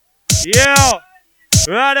Yeah.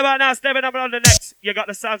 Right about now, stepping up on the next. You got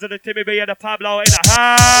the sounds of the Timmy B and the Pablo in the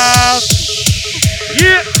house.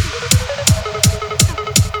 Yeah.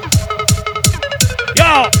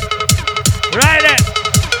 Yo. Right there.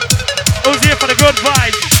 Who's here for the good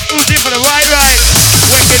vibes? Who's here for the right?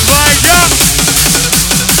 Wicked vibes, yeah.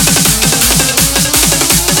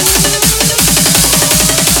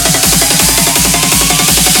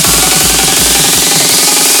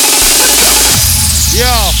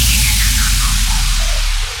 Yo.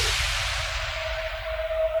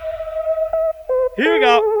 Here we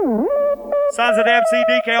go. Sounds of the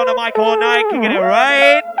MCDK on the mic all night, kicking it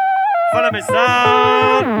right. Follow me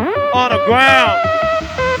sound on the ground.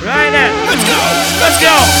 Right there. Let's go. Let's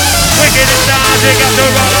go. Wicked and sound, they got the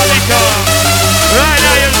roll on the car. Right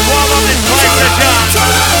now, you're just warm up this place to John.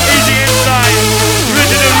 Easy inside.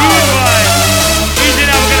 Original rude vibe. Easy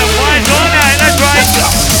now, we're gonna find all night. That's right.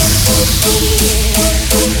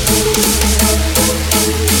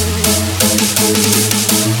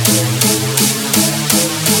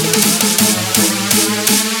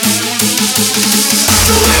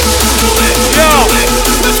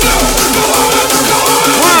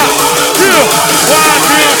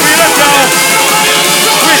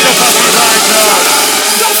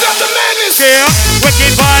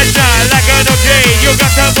 Wicked vibes now, like an OG. You got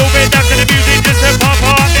to move it down to the music, just to pop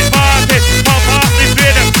on this party. Pop on this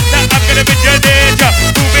rhythm, that I'm gonna be your ninja.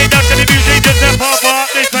 Move it down to the music, just to pop on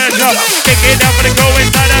this pressure. Take it down for the go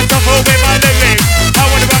inside and suffer with my lyrics. I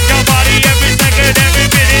wanna rock your body every second, every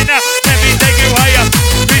minute now. Let me take you higher,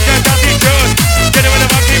 reach out to the good. Get it with a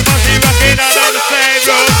fucking posse, rocking out on the same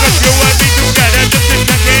road. Cause you and me together, just to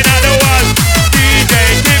check it out the one. DJ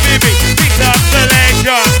Timmy B, mix up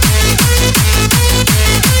selection.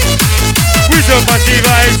 Party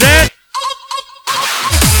vibes, eh?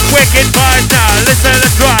 Wicked vibes now, listen,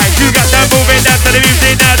 let's ride. You got to move it down to the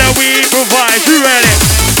music now that we provide. You ready?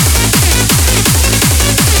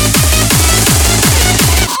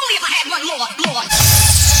 Only if I had one more.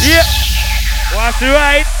 Yeah. Watch the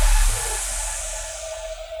right.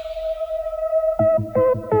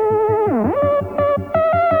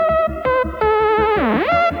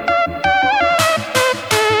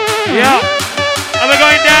 Yeah. And we're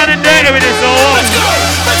going down and dirty with this all. Let's go,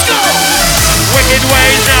 let's go. Wicked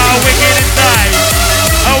ways now, wicked inside.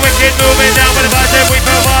 A wicked moving down with the vibes that we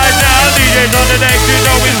provide now. DJ's on the deck, you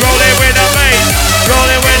know he's rolling with the bass.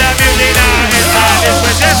 Rolling with the music now. Inside this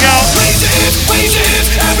place, let's go. Blaze it,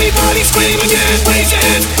 everybody scream again. Blaze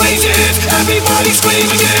it, everybody scream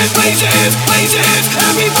again. Blaze it,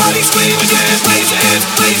 everybody scream again.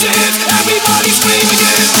 Blaze it, everybody scream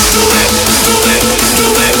again. Do it, do it, do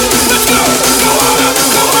it. Let's go, go on, go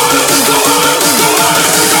on, go on, go on, go on, go on.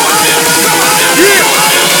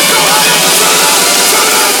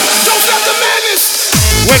 Don't stop the madness.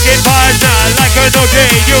 Wicked vibes now, like an OG.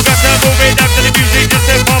 You got to move it down to the music, just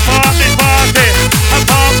to pop off this party. And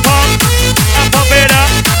pump, and pump it up.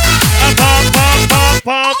 And pump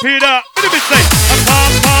it up. What did we say? And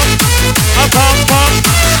pump, and pump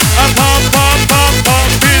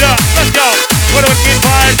it up. Let's go. What a wicked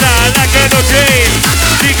vibes now, like an OG.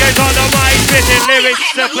 DJ's on the mic, spitting lyrics,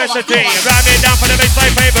 simplicity. Ramming down for the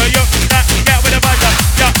baseline favor. You get with the buzzer.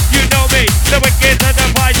 Yeah, you know me. The wicked and the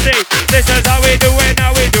feisty. This is how we do it,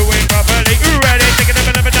 now we do it properly. You ready? Taking the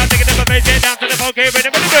rhythm down, taking the bass, get down to the funky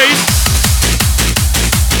rhythm of the bass.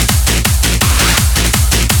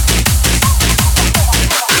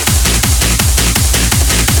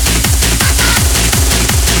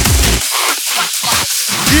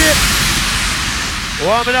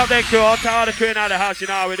 Warming up then, crew. I'll tell all the crew out of the house. You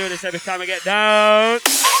know how we do this every time we get down.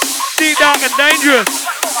 Deep, dark, and dangerous.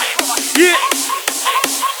 Yeah.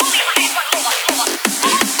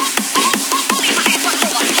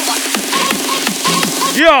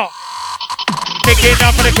 Yo. Kicking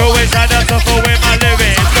up for the crew inside the suffer with my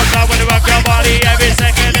lyrics. Cause I wanna rock your body every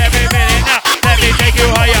second, every minute. Now, let me take you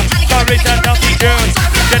higher. Don't reach that healthy tunes.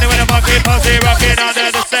 Genuine fucking pussy rocking under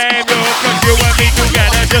the same roof. Cause you and me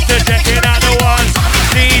together just to check it out the ones.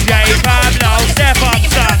 DJ Pablo, step up,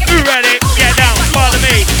 son. You ready? Get down, follow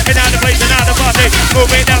me. Get out the place and out the party.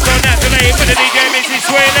 Move it down so naturally. With the DJ Missy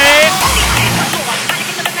Sweeney.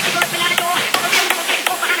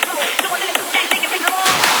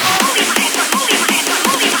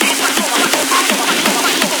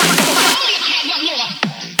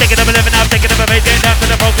 Taking up a living out, taking up a bass, getting down to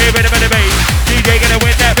the funky rhythm of the bass. DJ gonna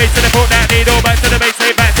win that bass to the put that needle back to the bass,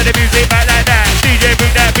 say back to the music, back like that. DJ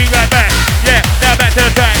bring that beat right back. Yeah, now back to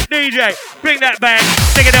the track. DJ, bring that back.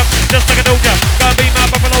 Stick it up, just like a soldier. Gonna be my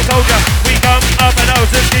buffalo soldier. We come up and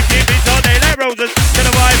hoses, keep beats all day like roses. To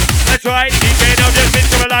the vibe, that's right. DJ no just bitch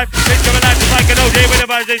come alive, just like an OJ with a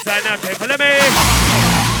vibe. vibes inside now. Take follow me.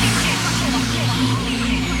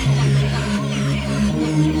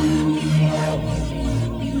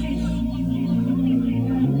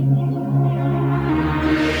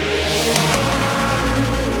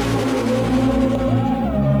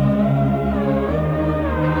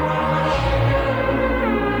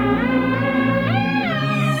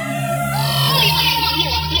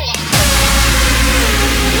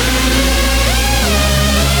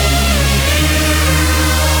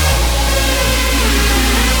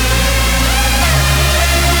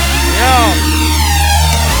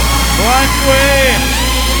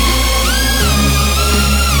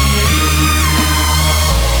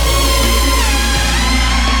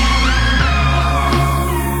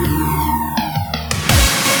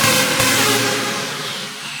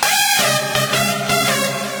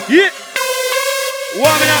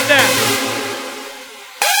 Warming up there.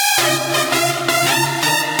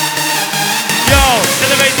 Yo,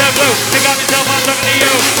 elevator blue. Pick up yourself, I'm talking to you.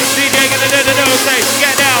 DJ gonna do say,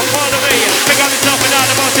 get down, follow me. Pick up yourself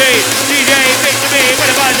another body. DJ B2b with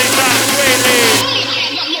a vibes inside. Really.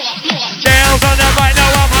 Nails on the right now,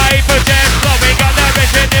 I'm hyper-jet flowing. Got the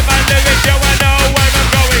vision in my lyrics, yo, I know where I'm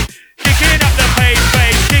going. Kicking up the pace,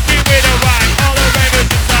 kicking with a rhyme. All the ravers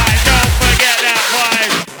inside, don't forget that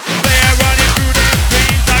vibe. They're running through the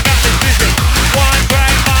screens, I got this vision. One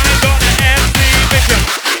track mind on the MC mission.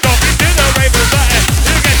 Talking to the ravers button,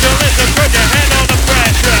 you get to listen, put your head on the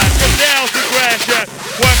pressure. From down to pressure,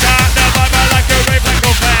 work out the vibe, I like a rave like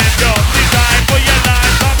a vandal. Design for your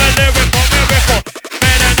life, I'm a lyrical miracle.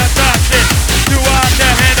 Better not touch it, too hard to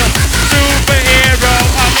handle. Superhero,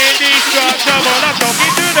 I'm indestructible. I'm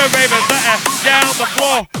talking to the ravers button, down the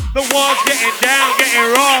floor. The ones getting down,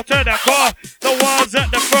 getting raw to the core. The ones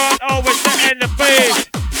at the front, always setting the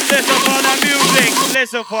pace. Listen for that music,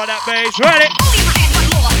 listen for that bass. Ready?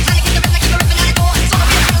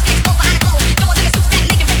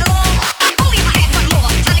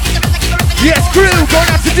 Yes, crew, going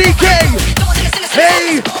out to DK.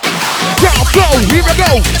 Hey, drop flow, here we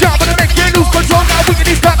go. Jump on the neck, can't lose control. Now we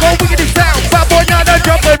get this back on, we get this sound. Bad boy, now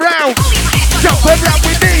jump around. Jump around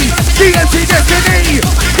with me, DMC Destiny.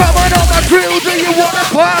 Come on my crew, do you wanna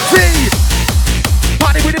party?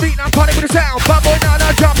 Party with the beat, now party with the sound. Bad boy,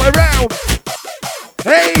 now jump around.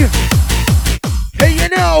 Hey, hey, you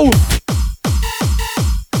know.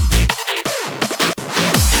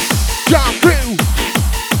 Jump crew.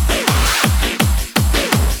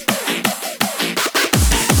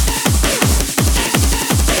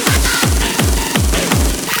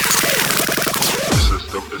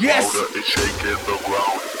 Yes. It's shaking the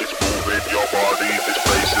ground, it's moving your body, this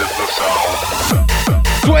place is the sound.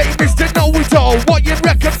 Sway, Mr. Know-It-All, what you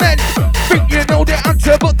recommend? Think you know the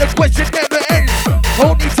answer, but the question never ends.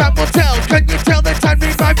 Only time will tell, can you tell the time?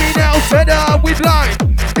 Remind me now, said are we blind?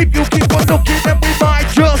 If you keep on looking, then we might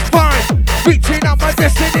just find. Reaching out my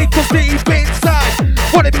destiny, cause deep inside.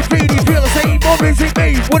 Wanna be free, feel the same, or is it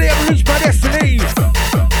me? Would I ever reach my destiny?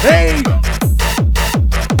 Hey!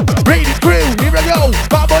 Ready crew, here I go.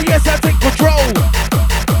 Babo, yes, I take control.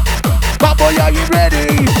 Babo, are you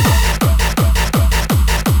ready?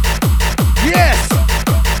 Yes.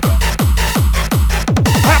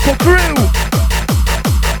 Apple crew.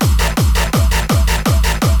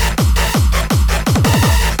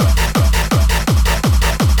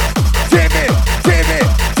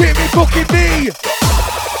 Timmy, cooking me.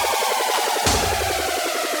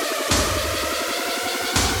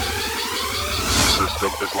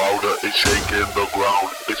 Is louder, it's shaking the ground,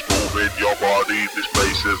 it's moving your body, this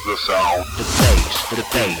place is the sound. The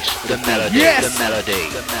bass, the melody, yes. the melody.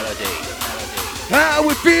 How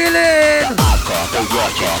we feeling? The hardcore,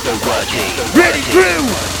 the rocky. Ready crew.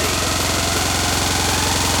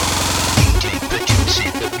 DJ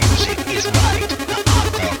producing, the music is right. The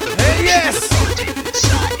hardcore, the hey, yes.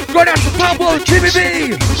 Go down to Pablo B2b.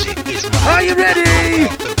 Are you ready?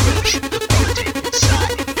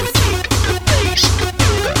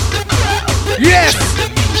 Yes!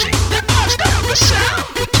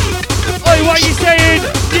 Oi, what are you saying?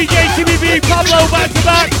 DJ Timmy B, Pablo back to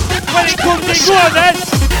back. When it comes in, go on then.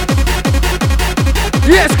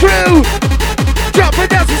 Yes, crew! Jumping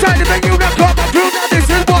down inside the venue, now come on crew. Now this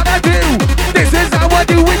is what I do. This is how I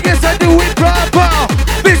do it, yes I do it proper.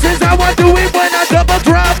 This is how I do it when I double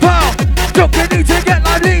drop out. Don't need to get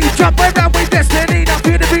lively. Jump around with destiny. Now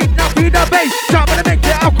feel the beat, now feel the bass. Jump and make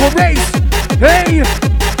the alcohol race. Hey!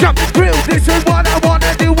 Jump the crew, this is what I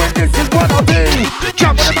wanna do and this is what I'll do.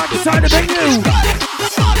 Jump on the back side of the venue.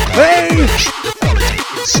 Hey!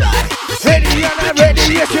 Ready and I'm ready,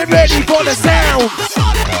 yes you're ready for the sound.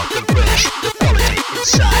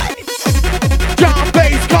 Jump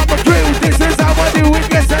bass, come on crew, this is how I do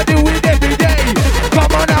it, yes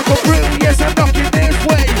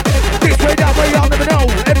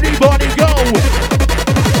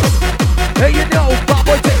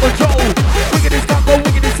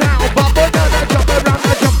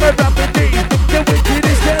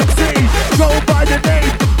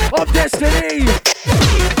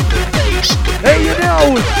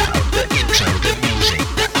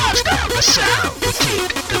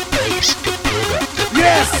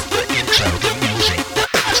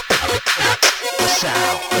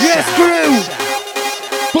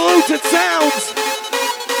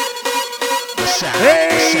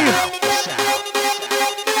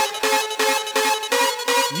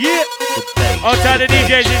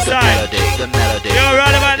DJs inside. You're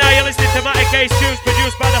right about now, you're listening to Matty K's tunes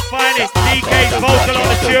produced by the finest. DK's vocal on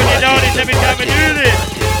the tune, you know this every time we do this.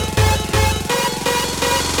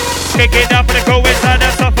 Kicking up for the go inside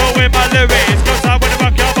and suffer with my lyrics. Cause I wanna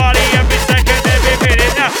rock your body every second, every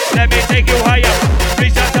minute. Now, let me take you higher.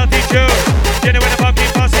 Reach out to the tune. Genuine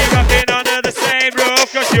funky posse rocking under the same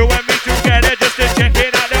roof. Cause you and me together just to check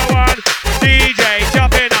it out the one. DJ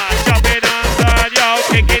chopping on, son. Yo,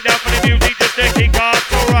 kicking up for the music just to kick off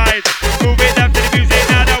the ride. Moving up to the music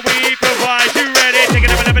now that we provide. You ready? Taking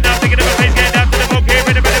up another now, taking up a bass, getting down to the funky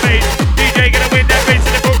rhythm of the bass. DJ gonna win that bass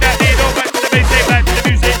and the book that needle. Back to the bass, say back to the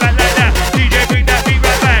music, back like that. DJ bring that beat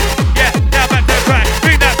right back. Yeah, now back to the track.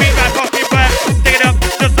 Bring that beat right fucking back. Take it up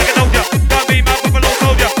just like a soldier. Can't be my buffalo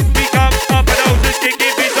soldier. We come up and noses,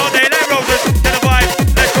 kicking beats all day like roses. To the vibe,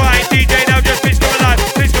 let's grind. DJ now just please come alive.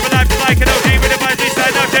 Please come alive just like an OG with the vibes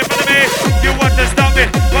inside. Now take follow me. You want to stop me?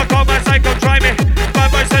 Well, call my psycho, try me. Bad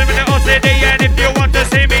boy send me the OCD, and if you want to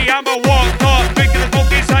see me, I'm a walk, talk, drink the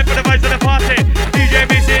smoky side for the vibes of the party. DJ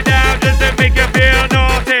me sit down just to make you feel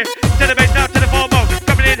naughty. To the bass now to the foremost,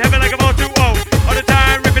 coming in heavy like a 420. All the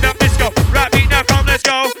time ripping up disco, rap beat now come let's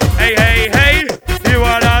go. Hey hey hey, hear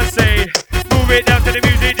what I say. Move it down to the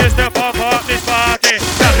music just to pop up this party.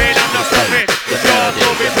 Stopping, I'm not stopping, just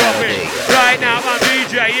moving, dropping. Right now my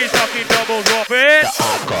DJ is fucking double dropping.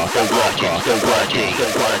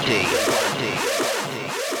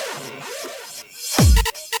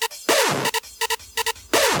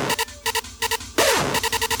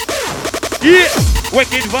 Yeah,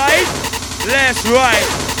 wicked vibe, let's ride.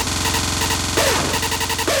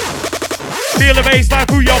 Feel the bass like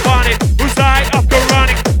who you're bonnet. Who's high up the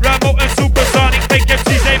running? Rambo and supersonic. Fake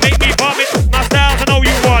MCs, they make me vomit. My styles, I know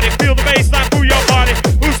you want it. Feel the bass like who you're bonnet.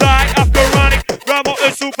 Who's high up the running? Rambo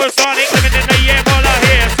and supersonic. Living in the AM, all I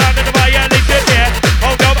hear. Sound of the violation, yeah.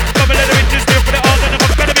 Hold up, couple of the bitches. Still for the odds and the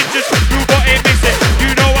fuck of the bitches. You got it missing. You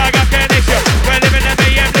know I got connection. We're living in the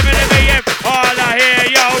AM, living in the AM. All I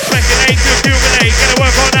hear, yo, speculate to accumulate. Gonna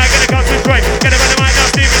work all night, gonna concentrate. Gonna run the mic now,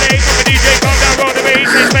 stimulate. From a DJ, calm down, roll the bass.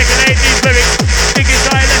 Say speculate these lyrics. Think it's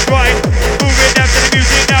silent, right? Moving down to the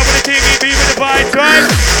music now with a Timmy B with the vibes, right?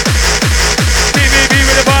 Timmy B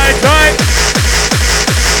with the vibes, right?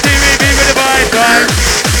 Timmy B with the vibes, right?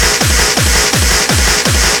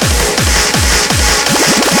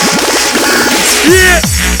 Yeah!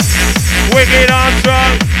 Wicked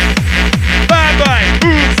Armstrong. Bye bye.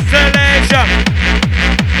 Who's selection?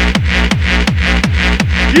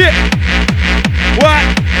 Yeah! What?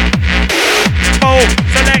 Oh,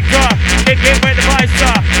 selector. Kick it with the vice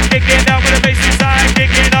star. Kick it down with the bass inside.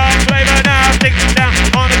 Kick it on flavor now. Stick it down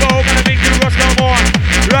on the go. Gonna make you rush no more.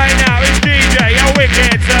 Right now it's DJ, a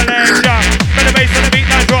wicked selection. With the bass on the beat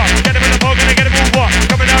line drop. Get him in the pole, gonna get him move on.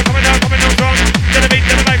 Coming down strong. To the beat,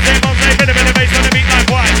 to the back, same old same. With the bass on the beat line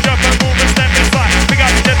wide. Jump and move and step inside. We got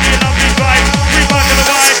to just be a lovely drive. We back to the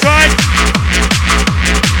wide drive.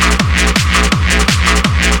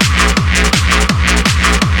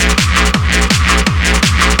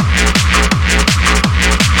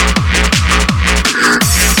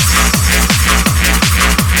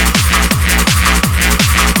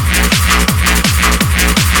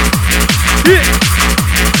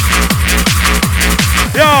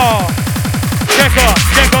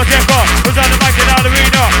 Check off. Who's on the mic in all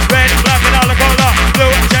arena? Red, black and all the color. Blue,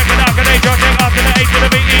 check it out. Can they jump up to the 8 to the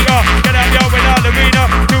BER? Get up, yo, with all arena.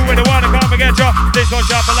 2 with the 1, come and get you. This one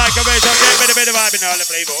sharper like a razor. Get a bit of vibe in all the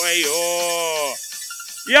flavor. Hey, oh.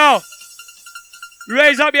 Yo.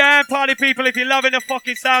 Raise up your hand, party people, if you're loving the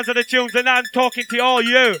fucking sounds of the tunes, and I'm talking to all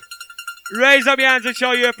you. Raise up your hands and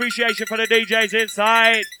show your appreciation for the DJs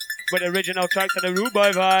inside. With the original tracks and the rude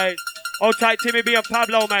boy vibes. Hold tight, Timmy B and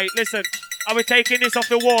Pablo, mate. Listen. Are we taking this off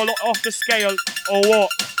the wall, off the scale, or what?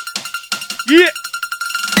 Yeah!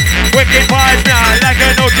 Wicked vibes now, like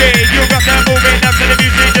an OG. You got to move it up to the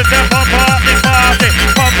music, just to pump up this party.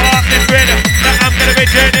 Pump up this rhythm, now I'm gonna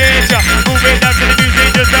originate ya. Move it up to the music,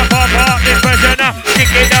 just to pump up this pressure now. Kick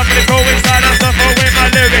it up for the go inside and suffer with my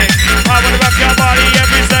lyrics. I wanna rock your body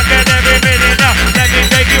every second, every minute now. Let me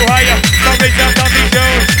take you higher, so reach out on these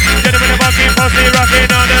shows. Gentlemen, I'm fucking pussy rocking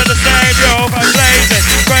under the same rope. I'm blazing,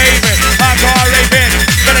 craving, hardcore raving.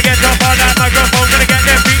 Gonna get up on that microphone, gonna get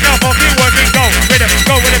them beat up, fucking working, go with it,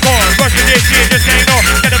 go with it, more. Rush with this shit, just ain't no.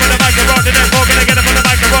 Get up on the microphone, and then more. Gonna get up on the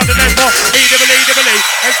microphone, and then more. E-double-E,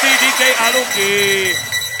 MCDK, Aluki.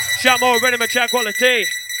 Shout more, rhythm and chat quality.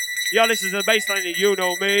 Yo, this is the baseline that you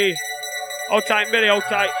know me. Old tight Millie, old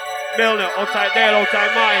tight Milner, old tight Dale, old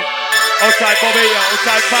tight Mine. Old tight Bobby, old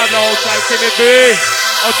tight Pablo, old tight Timmy B.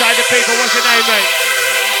 Old tight the people, what's your name, mate?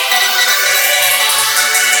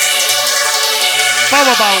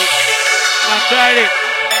 Power bounce. I'm tight.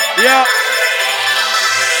 Yeah.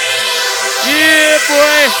 Yeah,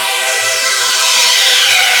 boy.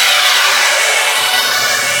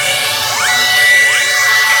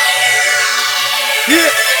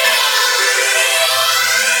 Yeah.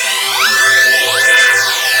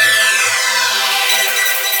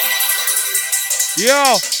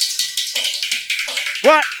 Yo.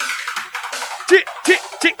 What? Tick, tick,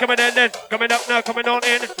 tick, coming in then. Coming up now, coming on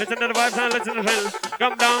in. Listen to the vibes and listen to the thrills.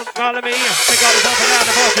 Come down, follow me. Take all this up and down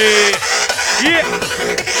the party. Yeah.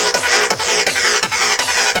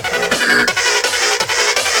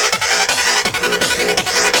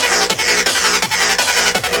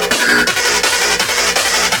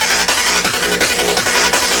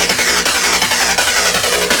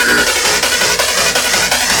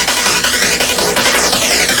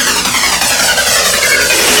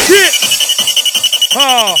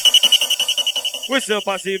 Oh, whistle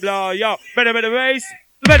posse blow, yo. Better bass.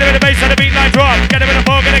 Better bass on the beat like drop. Get a bit of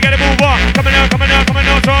fog, get a move on. Coming out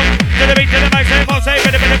strong. To the beat, to the max, same old say.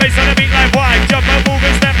 Better bass on the beat like wide. Jump and move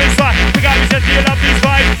and step inside. We got just feel up these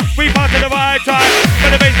vibes. We part to the right time.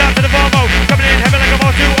 Better bass down to the formo. Coming in heavy like a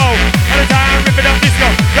 4-2-0. All the time, ripping up disco.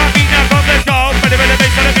 Drop beat now, come, let's go. Better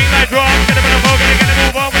bass on the beat like drop. Get a bit of fog, get a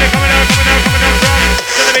move on. When they're coming out strong.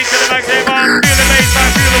 To the beat, to the max, same on. Feel the bass, man,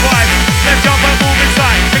 feel the vibe. Let's jump and move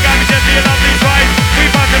inside. We got just feel up these vibes. We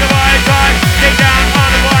part to the right time. Take down on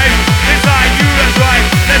the vibe. Inside you, that's right.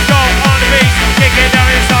 Let's go on the beat. Kick it down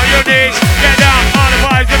inside your knees. Get down on the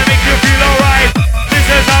vibe. Gonna make you feel alright. This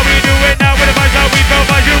is how we do it now. With the vibes how we feel.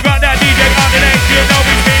 But you got that DJ on the next. You know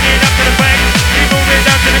we spinning up to the back. We moving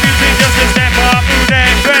down to the music just to step up. Move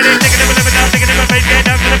that. Ready. Taking it down. Taking it bass. Get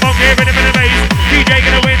down to the funk. Here in the bass. DJ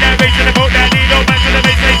gonna win that bass. Gonna put that needle back to the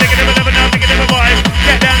bass. Taking it down. Taking it vibe.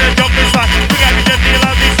 Get down and jump inside. We got to just feel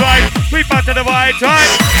out these vibes. We part to the right time.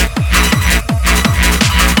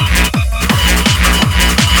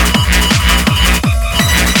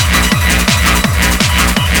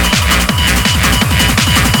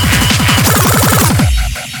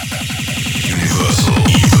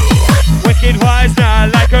 Wicked wise now,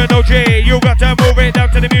 like an OG. You got to move it down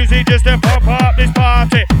to the music just to pump up this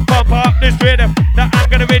party. Pump up this rhythm that I'm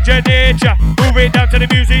gonna originate ya. Move it down to the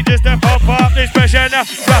music just to pump up this pressure now.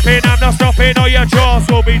 Rapping, I'm not stopping, all your jaws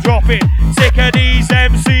will be dropping. Sick of these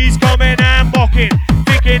MCs coming and mocking.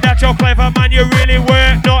 Thinking that you're clever, man, you really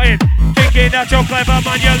weren't nothing. Thinking that you're clever,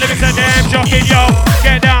 man, your lyrics are damn shocking, yo.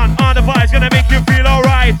 Get down on the vibes, gonna make you feel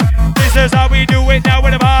alright. This is how we do it now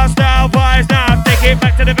with the bar style vibes. Now take it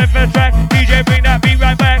back to the Memphis track. DJ, bring that beat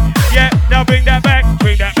right back. Yeah, now bring that back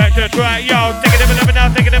to the track, yo. Take it up and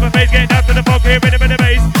now, take it up and bass. Get down to the funk, here in the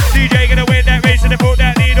bass. DJ gonna win that race and put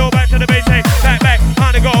that needle back to the bass. Hey, back,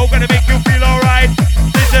 on the go, gonna make you feel alright.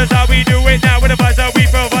 This is how we do it now with the vibes that we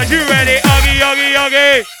provide. You ready? Oggy, oggy,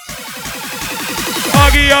 oggy.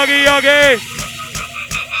 Oggy, oggy, oggy.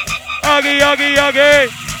 Oggy, oggy,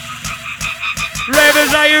 oggy.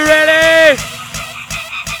 Ravens, are you ready?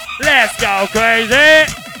 Let's go crazy.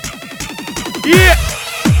 Yeah.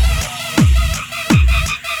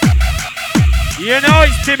 You know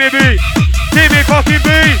it's Timmy B. Timmy fucking B.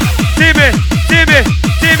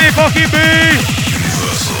 Timmy fucking B.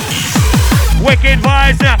 Wicked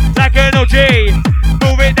vibes now, like an OG.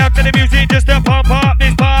 Move it down to the music just to pump up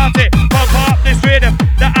this party. Pump up this rhythm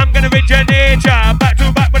that I'm gonna originate ya. Back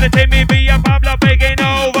to back with the Timmy B and Pablo taking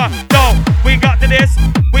over. So, we got to this.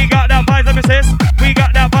 We got that vibes, let me sis. We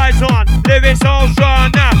got that vibes on. Living so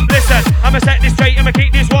strong now. Listen, I'ma set this straight. I'ma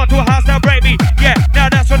kick this one to a house now, break me. Yeah, now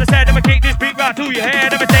that's what I said. I'ma kick this beat right to your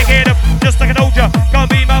head. I'ma take it up just like an soldier. Can't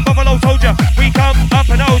be my buffalo soldier. We come up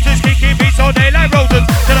and out, just kicking beats all day like roses.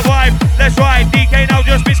 To the vibe, let's ride. DK now,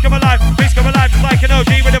 just beats come alive. Beats come alive just like an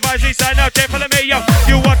OG with the vibes inside now. Take follow me, yo.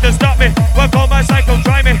 You want to stop me? Well, call my cycle,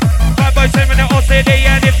 try me. Bad boys singing the old city,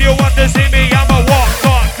 and if you want to see me, I'ma walk,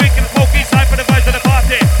 talk, drink and smoke inside for the vibes of the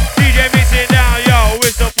party. DJ beats it down, yo.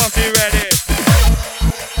 Whistle posse ready.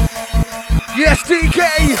 Yes, DK,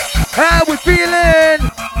 how we feeling?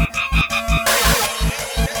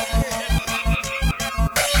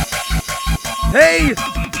 Hey,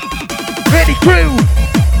 ready crew,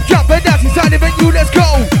 jump and dance inside the venue, let's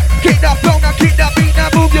go. Kick that flow now, kick that beat now,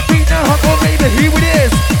 move your feet now, hunk on Raven, here it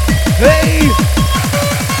is. Hey,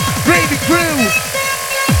 ready crew,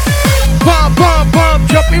 bump, bump, bump,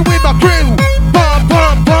 jumping with my crew. Bump,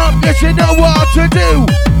 bump, bump, yes you know what to do.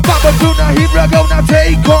 Bump through now, here I go, now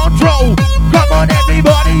take control. Come on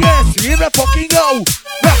everybody, yes, here I fucking go.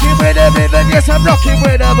 Rocking with the rhythm, yes I'm rocking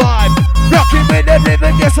with the vibe. Rocking with the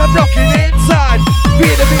rhythm, yes I'm rocking inside.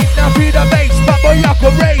 Feel the beat now, feel the bass, but boy I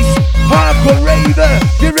can race. Hardcore raver,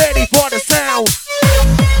 you ready for the sound?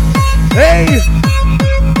 Hey,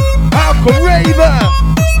 hardcore raver,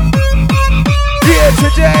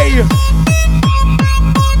 today.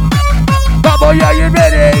 Bubble, are you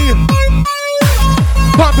ready?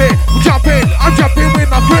 Pumping, I'm jumping with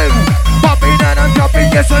my crew. Pumping and I'm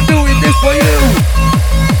jumping, yes I'm doing this for you.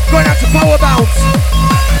 Going out to power bounce.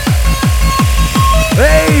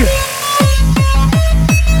 Hey,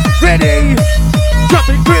 ready?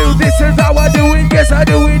 Jumping crew, this is how I do it. Yes I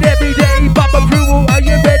do it every day. Bubble crew, are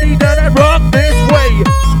you ready? Then I rock this way.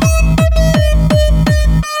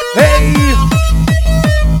 Hey,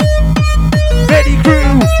 ready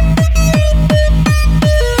crew.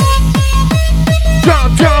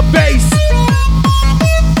 Drum bass.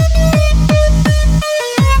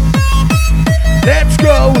 Let's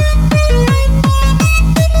go.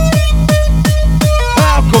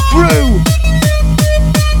 Alcohol crew.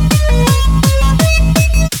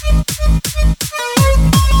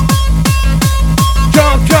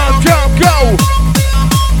 Jump, go.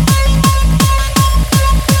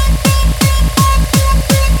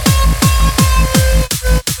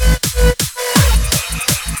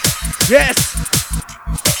 Yes.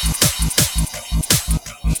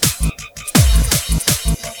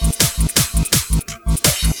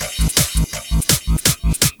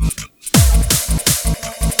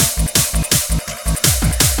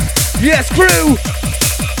 Yes, crew!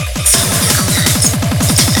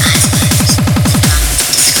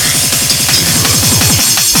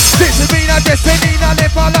 This is me, not destiny, I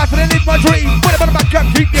live my life and I live my dream. Whatever the back up,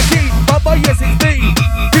 keep your key. Bubba, yes, it's me.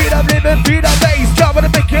 Feed up living, feed up bass. Driving to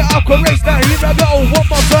make it up, race. Now here I go, one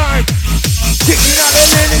more time. Kicking out the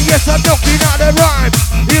linen, yes, I'm knocking out the rhyme.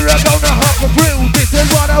 Here I go, now half a crew. This is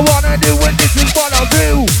what I wanna do, and this is what I'll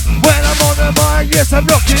do. When I'm on the mind, yes, I'm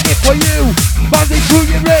rocking it for you. Buzzing through,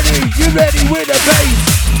 you ready with the bass.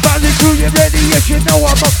 Buzzing through, you ready, yes, you know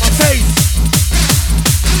I'm off my face.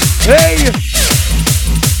 Hey!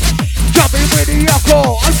 Jumping with the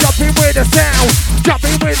alcohol, I'm jumping with the sound.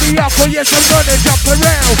 Jumping with the alcohol, yes, I'm gonna jump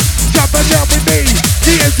around. Jump around with me,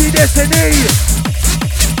 DMC Destiny.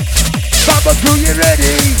 Bubba crew, you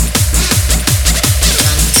ready?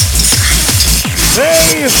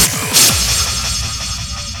 Hey!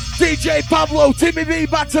 DJ Pablo, Timmy B,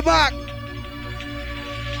 back to back.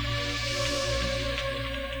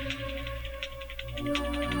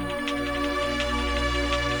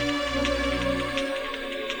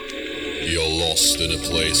 You're lost in a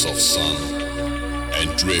place of sun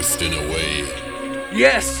and drifting away.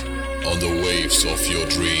 Yes. On the waves of your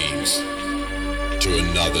dreams to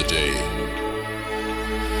another day.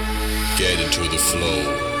 Get into the flow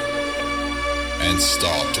and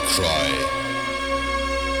start to cry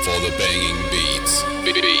for the banging beats. Hold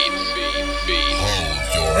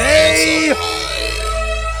your hands up high.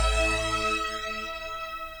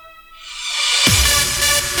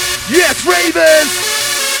 Yes, Ravens.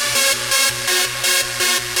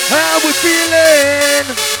 How we feeling?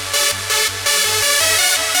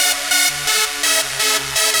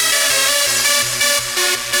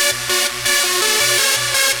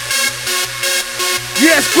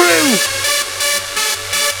 Yes, crew.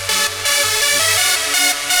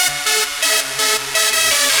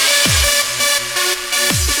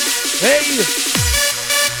 Hey.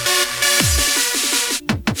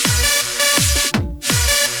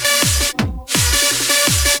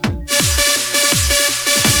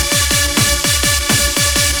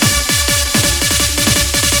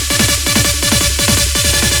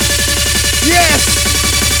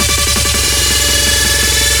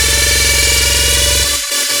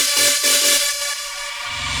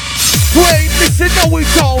 Listen, no we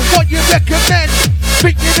don't, what you recommend?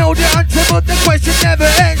 Think you know the answer, but the question never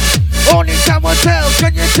ends. Only time will tell,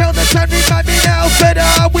 can you tell the time remind me now? Better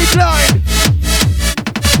are we blind?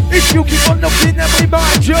 If you keep on looking, then we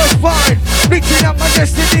might just find. Reaching out my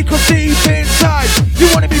destiny, cause deep inside you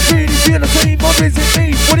wanna be free, feel the same, or is it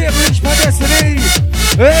me? Whatever reach my destiny.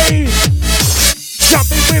 Hey,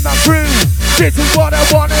 jumping with my crew. This is what I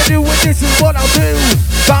wanna do, and this is what I'll do.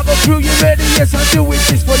 Baba crew, you ready? Yes, I'm doing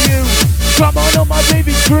this for you. Come on my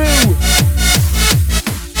baby crew.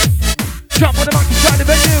 Jump on the mic and try to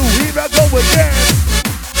venue. Here I go again.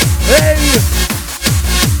 Hey,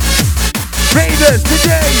 Raiders,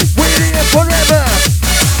 today we're here forever.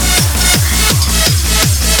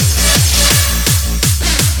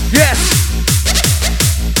 Yes,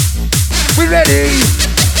 we ready.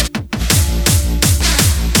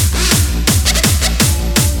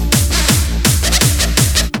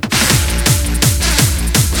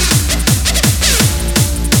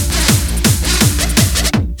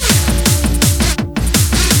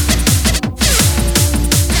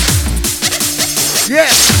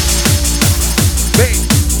 Yes! Wait.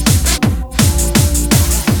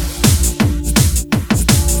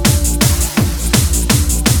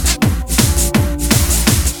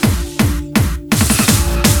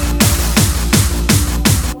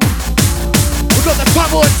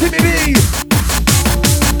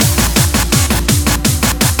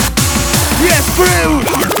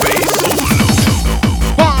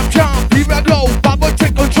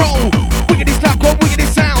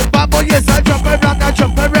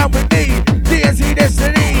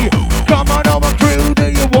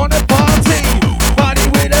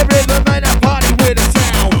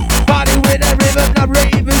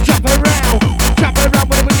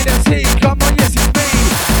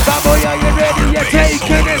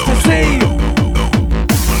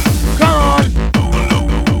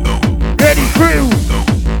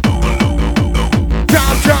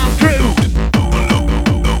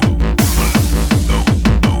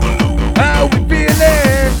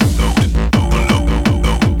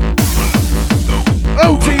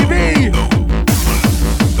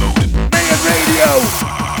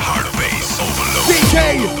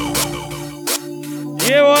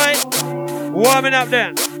 Yeah, boy. Warming up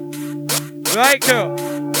then. Right, cool.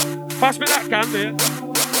 Pass me that can, man.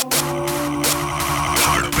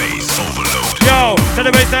 Yo, to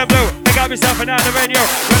the bass and blue. I got myself another venue.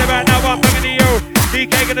 Right about now, I'm talking to you.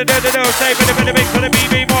 DK gonna do the do. Say for the mix for the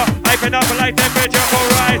BB more. Hyping up a light temperature for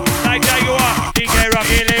right. Like that you are. DK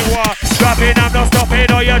rocking in war. Dropping, I'm not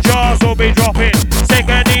stopping. All your jaws will be dropping. Sick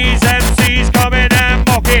of these MCs coming and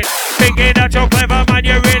mocking. Thinking that you're clever, man,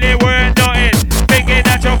 you really weren't nothing. Thinking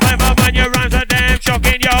that you're clever, man, your rhymes are damn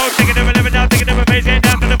shocking. Yo, taking them a living down, taking them a bass, getting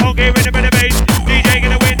down to the funky rhythm of the bass. DJ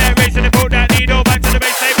gonna win that race and put that needle back to the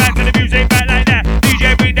bass, stay back to the music, back like that.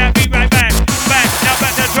 DJ bring that beat right back, back, now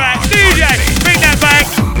back to the track. DJ, bring that back.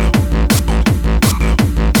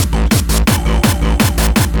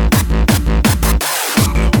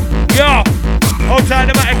 Yo, hold tight,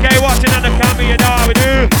 no matter K watching on the camera, you know how we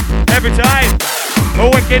do. Every time. A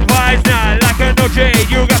wicked vibes now, like a no J.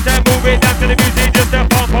 You got to move it down to the music just to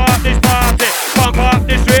pump up this party. Pump up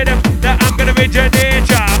this rhythm that I'm gonna originate.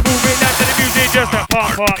 Move it down to the music just to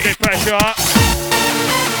pump up this pressure.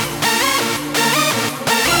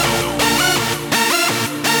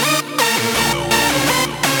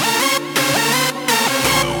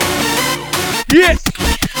 Yes!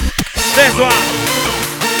 This one.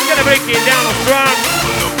 Gonna break it down on strong.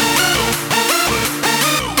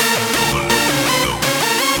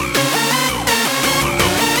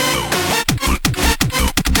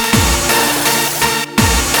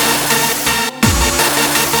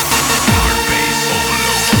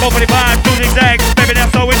 Go for the vibe, do zigzags, baby,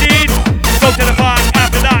 that's all we need. Go to the park,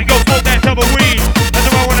 after that, go smoke that tumbleweed. That's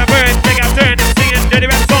the one when I burn, take out turn and singing dirty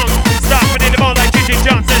rap songs. Stop it in the mall like Gigi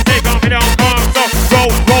Johnson, take off it on calm. So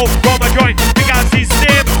roll my joint, we got see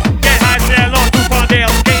steam. Get high, stay long, 2 pound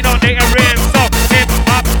nails, getting on the rim. So hip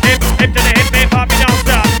hop to the hip hop, you don't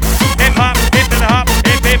stop. Hip hop to the hop,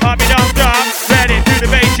 hip hop, you don't stop. Ready to the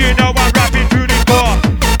bass, you know I'm rapping to the core.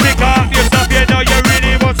 Pick up your stuff, you know you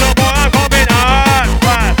really want some more. I'm coming hard.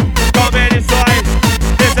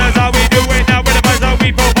 This is how we do it now with the buzz that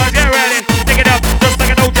we provide. Get ready, take it up just like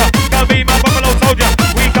an Oja. Come be my buffalo soldier.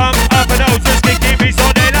 We come up and out, just kick beats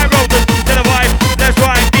all day like roses. To the vibe, that's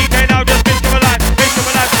right. DK now just bitch come alive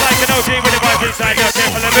like an OG with the vibes inside. You're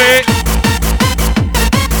careful of me.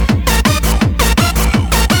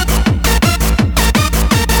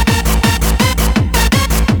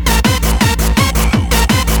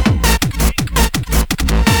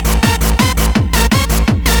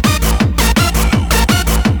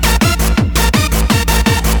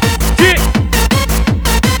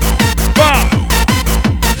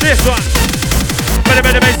 This one.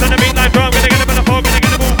 Better bass on the beat like drum. Gonna get up in the floor, gonna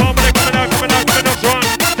get a move on. But coming out strong.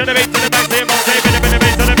 To the beat, to the back, to your mouth. Better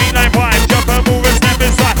bass on the beat like vibe. Jump and move and step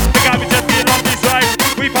inside. We got me just being on this ride.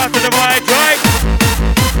 We pass to the vibe, right?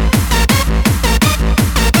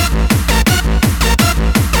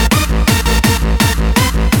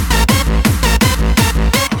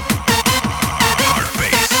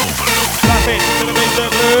 Clap it to the bass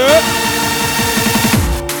of blue.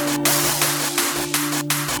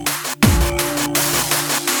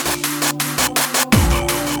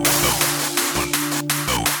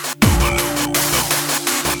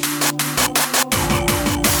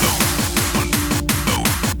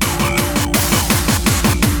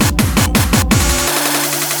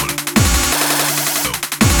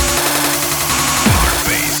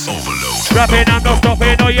 Rapping, I'm not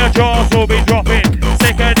stopping, all your jaws will be dropping.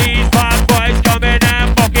 Sick of these bad boys coming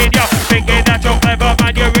and mocking you. Thinking that you're clever,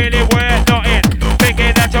 man, you really worth nothing.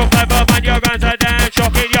 Thinking that you're clever, man, your rhymes are damn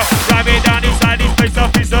shocking you. Driving down inside this place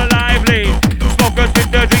up is so lively. Smokers with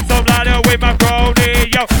the drink, some ladder with my crony.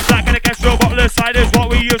 Yo, black and a Castro bottle of cider is what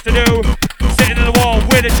we used to do. Sitting on the wall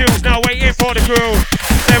with the juice, now waiting for the crew.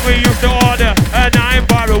 Then we used to order a 9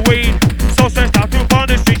 bar of weed. So stressed out to on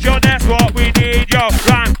the street, yo, that's what we need, yo.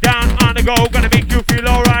 Rhyme down on the go, gonna make you feel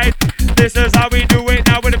alright. This is how we do it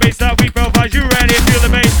now with the bass that we provide. You ready? Feel the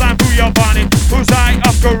bass line through your body. Who's high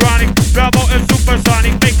up chronic? Bravo and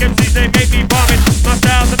supersonic. Make MCs, they make me vomit. My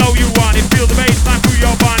style, I know you want it. Feel the bass line through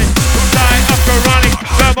your body. Who's high up chronic?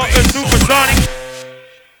 Bravo and supersonic.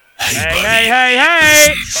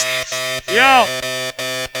 Hey. Yo.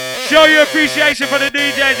 Show your appreciation for the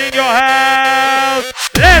DJs in your house.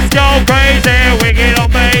 Let's go crazy, wicked on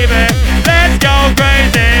baby. Let's go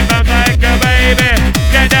crazy, bounce like a baby.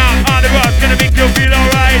 Get down on the rocks, gonna make you feel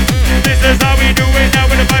alright. This is how we do it now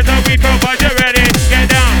with the vibes that we provide. You ready? Get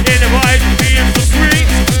down in the vibes, being so sweet.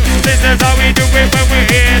 This is how we do it when we're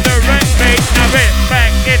in the right space. Now rip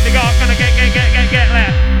back, hit the go, gonna get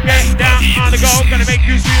left. Get down on the go, gonna make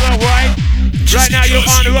you feel alright. Right now you're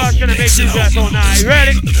on the rush, gonna make make you guys all night.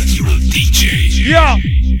 Ready? Yeah.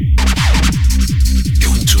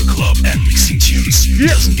 Going to a club and mixing tunes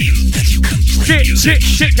doesn't mean that you can play music.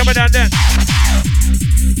 Shit coming down there.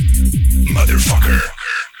 Motherfucker.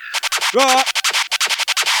 Right.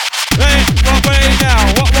 Hey, what way now?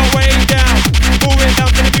 What way down? Moving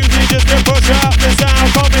down to the music just to push up the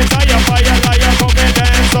sound. Coming higher, fire, liar, coming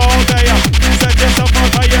dance all day. Set yourself on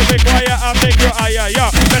fire, be quiet, I'll take you higher.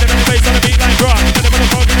 Yeah, better than the bass on the beat like drum. Better than the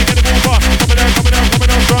phone, gonna get it move on. Coming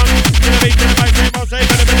down strong. To the beat, to the mic, same old say.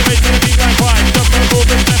 Better than the bass on the beat like wine. Just for a move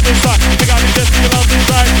and step inside. We got me just feel on this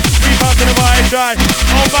side. We pass to the wide side.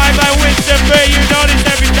 Oh my wisdom, but you know this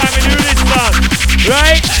every time we do this song.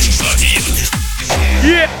 Right?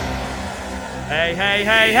 Yeah.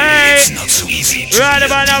 Hey. It's not so easy. Right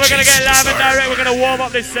about now, we're gonna get live and direct. We're gonna warm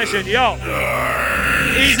up this session, yo.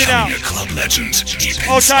 Easy now. A club legend.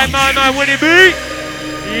 All time my Winnie B.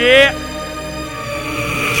 Yeah.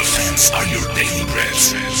 The fans are your daily bread.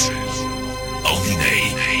 Only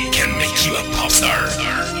they can make you a pop star.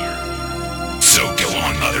 So go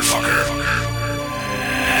on, motherfucker,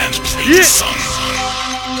 and play this song.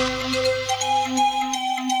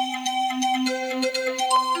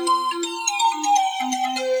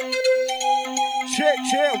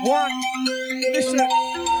 Check, one. Listen.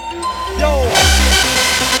 Yo.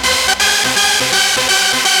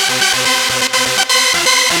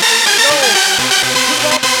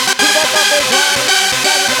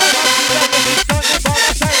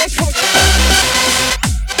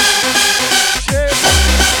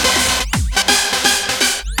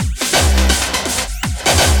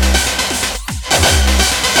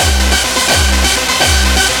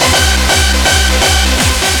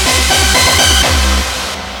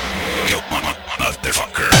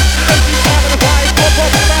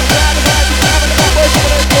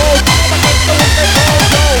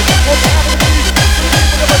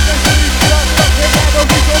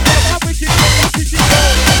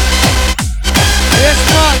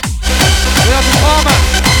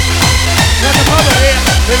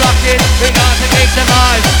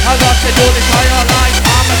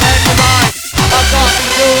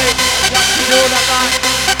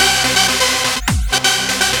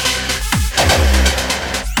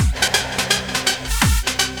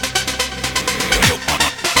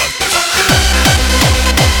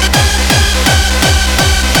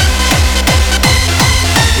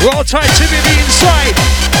 Roll tight, Timmy B inside.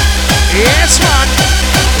 Yes, man.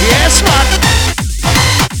 Yes, man.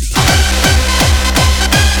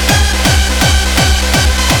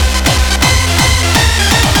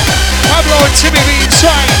 Pablo and Timmy B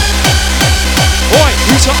inside. Oi,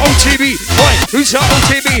 who's our OTB? Oi, who's our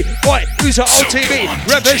OTB? Oi, who's our OTB?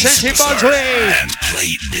 Representing Buzzway.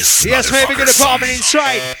 Yes, man, big in the apartment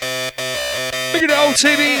inside. Big in the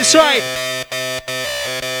OTB inside.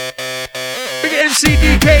 Big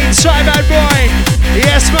MCDK inside, bad boy.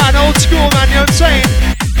 Yes, man, old school, man, you know what I'm saying?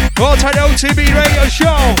 All time OTB radio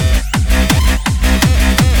show.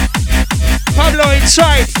 Pablo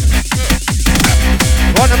inside.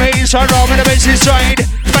 On the main side, Rob and the bass inside.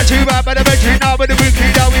 Back to back, but the bedroom now, but the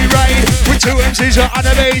weekly now we ride. With two MCs on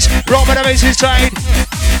the bass, Rob and the bass inside.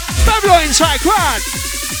 Pablo inside, come on.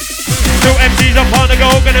 Two MCs up on the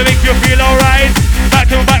go, gonna make you feel alright. Back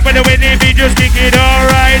to back with the Winnie B, just kick it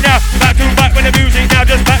alright now. Back to back with the music now,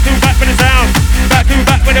 just back to back with the sound. Back to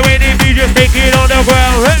back with the Winnie B, just kick it on the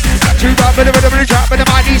ground. Back to back with the rhythm and the trap, with the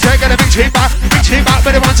mighty set, gonna mix it back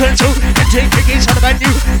with the 1 and 2. And take kickies on the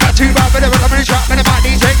menu. Back to back with the rhythm and the trap, with the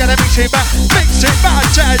mighty set, gonna mix it back 10 to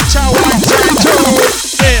 1 and 2.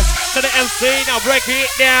 This to the MC, now break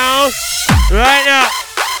it down. Right now.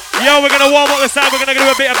 Yo, we're gonna warm up the sound. We're gonna do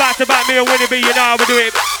a bit of back-to-back, me and Winnie B. You know how we do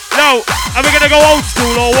it. No, are we gonna go old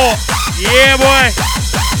school or what? Yeah, boy.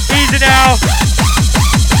 Easy now.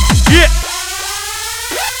 Yeah.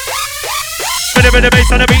 Bit of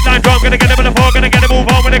bass on the beat line drum. Gonna get it with the 4, gonna get it move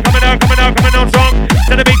on with it. Coming down strong.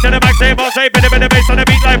 To the beat, to the max, same boss, say bit of bass on the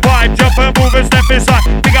beat line 5. Jump and move and step inside.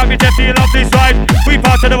 Pick up your chest, you love this ride. We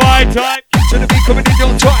part to the wide time. To the beat coming in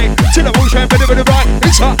your time. To the motion, bit of right.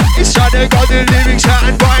 It's hot, it's hot, they got the lyrics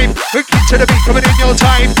and rhyme. Keep to the beat coming in your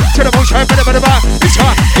time. To the motion, bit of right. It's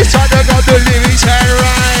hot, they got the lyrics and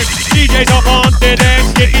rhyme. DJs up on the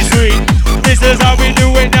next Kitty Street. This is how we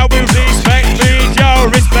do it now, we respect me.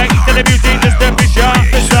 Yo, respect to the music, just to be sharp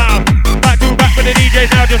the sound. Back to back with the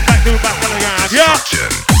DJs now, just back to back on the ground. Yeah.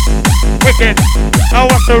 Wicked.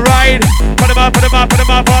 Oh, what's the ride? Put them up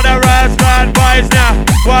on the rise, bad boys now.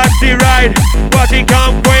 Watch the ride, watch it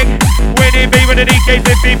come quick. Winnie B with the DK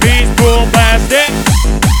 50 piece, boom, blast it.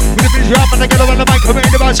 With the beat drum and I get on the mic, come in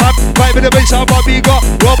about time. Right with the bass on what we got.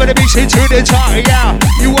 Roll with the beat into the top, yeah.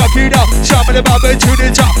 You work it out, jump with the bubble to the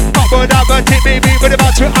top. Up and up and Timmy B with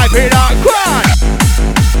about to hype it out. Cry!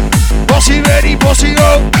 Bossy ready, bossy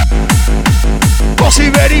go. Bossy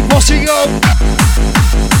ready, bossy go.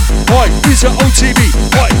 Oi, who's the OTB?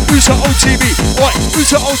 Oi, who's the OTB? Oi, who's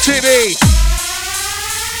the OTB?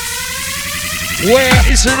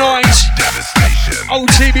 Where is the noise?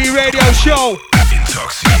 OTB radio show.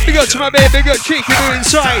 Big up to my man, big up Cheeky Boo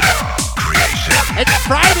inside. It's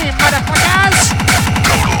Friday, motherfuckers.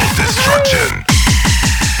 Total destruction.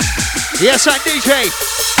 Yes, I'm DJ.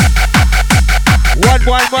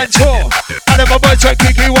 1112. And my boys are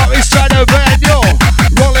kicking what we started brand new.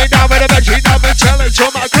 Rolling down with a machine, I'm a challenge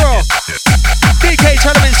on my girl. DK,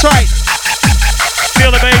 tell them inside.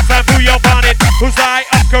 Feel the bass line, pull your bonnet. Who's high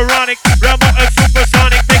up chronic? Rebel and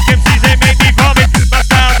supersonic. Big MCs, they make me vomit. My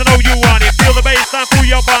styles, I know you want it. Feel the bass line, pull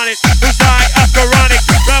your bonnet. Who's high up chronic?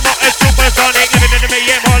 Rebel and supersonic. Living in the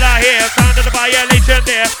mayhem, all I hear. Sound of the violation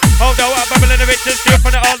there. Hold on, I'm bubbling the riches. Steal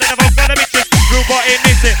from the old and I'm for the bitches. Rude boy ain't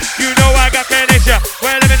missing. You know I got connection.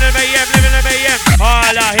 We're living in the mayhem, living in the mayhem. All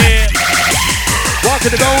I hear. Walk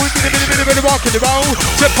in the bone, walk in the bone.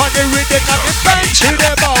 Tip on the rhythm, knock it bang to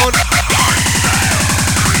the bone.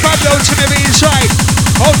 Pablo B2b inside.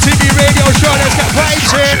 OTB radio show, let's get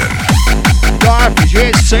vibes in. Life is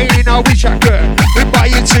insane, I wish I could. We buy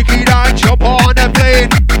a ticket and jump on a plane.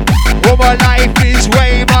 All my life is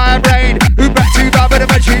way my brain. We back to back with the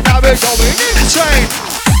machine, now we're going insane.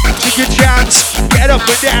 Take a chance, get up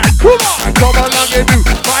and down. Come along and do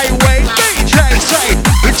my way. DJ say,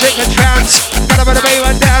 we take a chance. Got up with the baby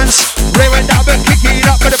and dance. Raymond down but kick it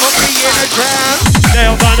up with the monkey in a trance.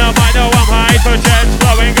 They'll find out, I know I'm high for chest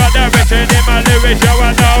flowing. Got direction in my lyrics, yo,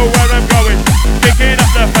 I know where I'm going. Picking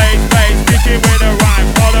up the face, sticking with a rhyme.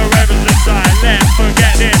 All the ravens inside, let's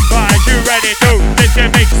forget this fight. You ready to? This can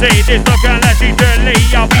make see. This not gonna let you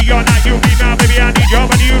delete. I'll be your night, you be my baby, I need your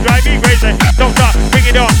money, you drive me crazy. Don't stop, bring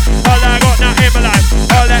it on. All I got now in my life,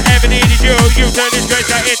 all I ever need is you. You turn this straight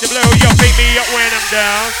out into blue. You'll pick me up when I'm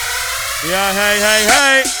down. Yeah, hey, hey,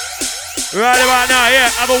 hey. Right about now, yeah,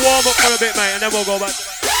 have a warm up for a bit, mate, and then we'll go back to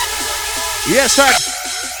that. Yes, sir.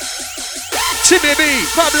 Timmy B,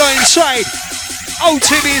 Pablo inside.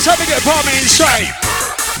 OTB is having a party inside.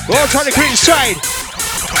 We're all trying to get inside.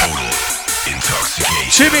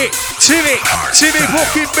 Timmy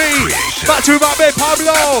fucking B. Back to my man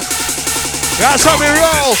Pablo. That's how we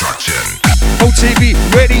roll. OTB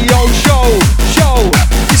radio show.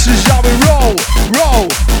 This is how we roll.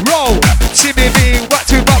 Timmy B, back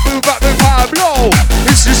to Pablo.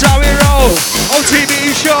 This is how we roll.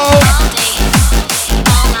 OTB show.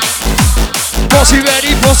 Bossy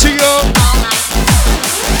ready, bossy go.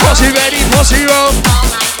 Bossy ready, bossy go.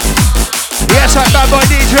 Yes, I'm bad boy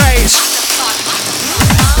DJs.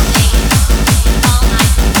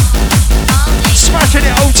 Smashing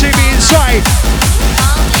it OTB inside.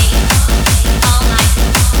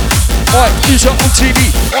 Oi, who's your OTB?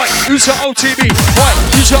 Oi, who's your OTB? Oi,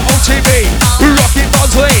 who's your OTB? We're rocking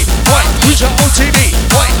Bonsley. Oi, who's your OTB?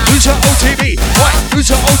 Oi, who's your OTB? Oi, who's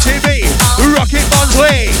your OTB? We're rocking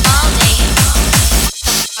Bonsley.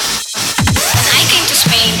 When I came to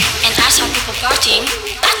Spain and I saw people partying,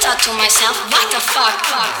 I thought to myself, what the fuck?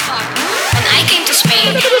 When I came to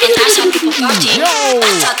Spain and I saw people partying,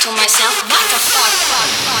 I thought to myself, what the fuck?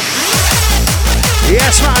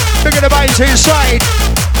 Yes, man, look at the bass inside.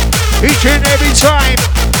 Each and every time.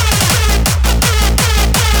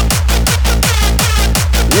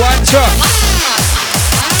 One, two.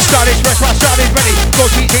 Start express, my start is ready. Go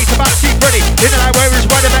TJ to my seat ready. In the night where is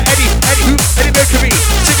whatever Eddie Mercury.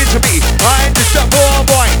 Singing to me. I'm just a poor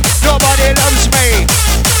boy. Nobody loves me.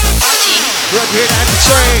 Working and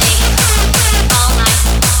straight.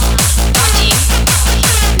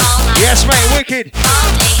 Yes, mate, wicked.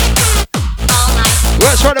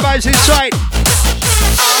 Let's run the vibes inside.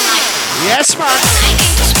 Yes, man.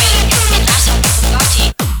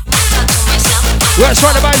 Let's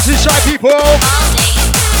run the vibes inside, people.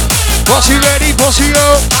 Bossy ready, bossy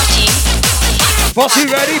go. Bossy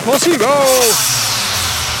ready, bossy go.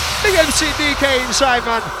 Big MC DK inside,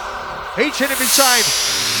 man. Each and every time.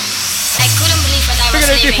 I couldn't believe what I was Big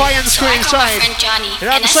leaving, defiant so screen I called my inside. friend Johnny, You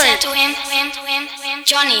know what and I I'm saying? said to him,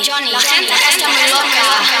 Johnny, la gente está muy loca.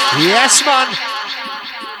 Yes, man.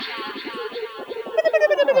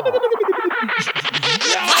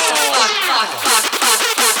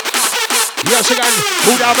 Yes again,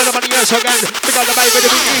 who down with the money, yes again. Pick up the baby with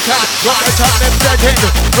the weekend. Rock the time, them dead.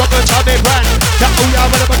 Rock the time, they brand. That who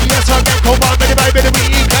down with the money, yes again. Come on with the baby with the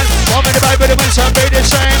weekend. Come with the baby with the wind, so be the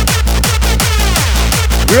same.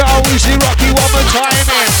 We always see Rocky one more time,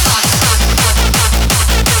 man.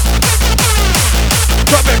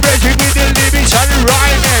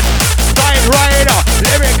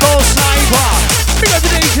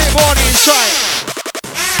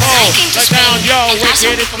 came to Let Spain down, yo, and I saw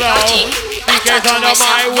wicked is people flow. partying, I DJ's thought to on the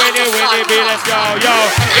myself, mic, what the winnie, fuck? B, let's go, yo.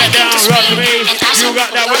 When I Get came down, to rock Spain me. and I saw You got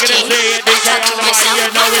people that wicked and partying, see it. I DJ thought on to the mic, myself, you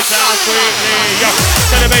know what the it sounds fuck? sweetly, yo.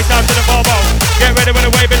 Send the bass down to the bobo. Get ready with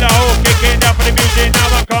the way below. Kicking down for the music, now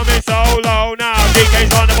I'm coming solo. Now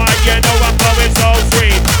DJ's on the mic, you know I'm flowing so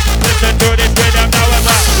sweet. Listen to this rhythm, now I'm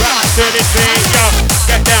rap to this beat, yo.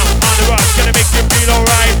 Get down on the rock, gonna make you feel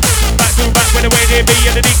alright. Back to back with the way they be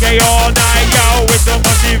in the DK all night, yo. With some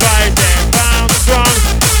positive vibes there, found strong.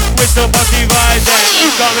 With some positive vibes there,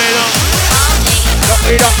 who's coming up? Got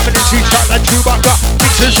it up and she shot like Chewbacca.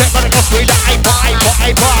 Mixes it when it goes with the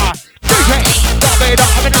iPod. DJ, got it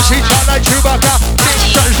up and she shot like Chewbacca.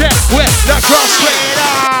 Mixes it with the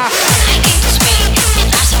crossfader.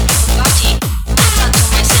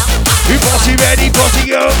 You bossy ready, bossy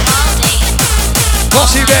go.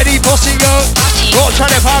 Bossy ready, bossy go. Go try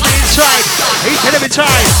to find me inside. Each and every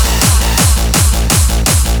time.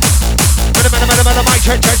 Mic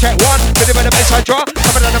check. One, bit of a bass draw.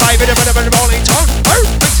 Coming on the mic, bit of a rolling tongue. Oh,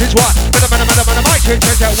 this is one. Mic check.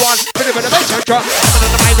 One, bit of a bass draw. Coming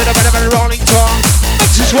on the mic, bit of a rolling tongue.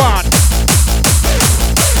 This is one.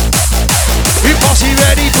 You bossy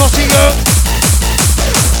ready, bossy go.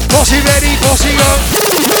 Bossy ready, bossy go.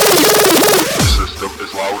 System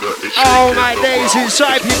is louder, it's All shaking my the days ground.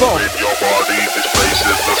 inside, people. In your body, this place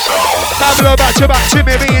is the sound. Pablo back to back,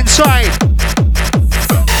 Timmy B inside.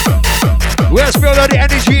 Let's build all the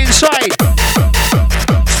energy inside.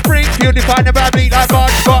 Springfield, define the bad beat like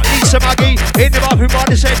Marge, but Lisa Maggie. In the bathroom,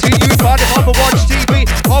 on the set to you, party pop and watch TV.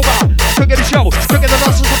 Over, took it the show, took it the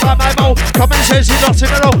losses of my mo. Common sense is not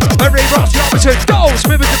in the row. Very rough, the opposite. Go,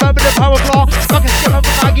 smooth as the moment of power claw. Fucking skip up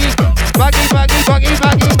for Maggie. Maggie.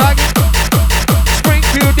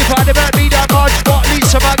 Springfield, define the bad beat like Marge, but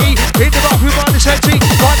Lisa Maggie. In the bathroom, on the set to you,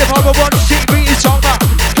 party pop and watch TV. It's over.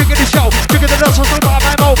 Took it the show, took it the losses of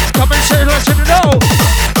my mo. Common sense, let's in the know.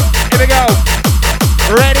 Here we go.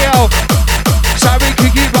 Radio. Sorry,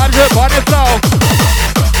 Kiki, runs up on the flow.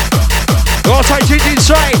 All tight change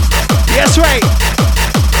inside. Yes, right.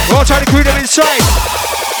 All trying to crew them inside.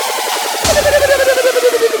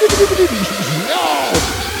 No.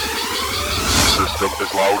 System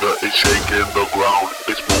is louder, it's shaking the ground.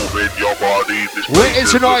 It's moving your body. This We're place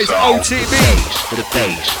is into the noise, sound. OTB. The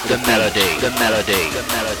bass, the melody.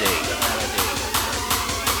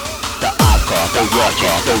 The hardcore,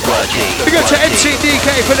 the working. We go to MCDK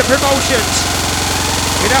for the promotions.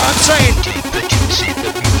 You know what I'm saying?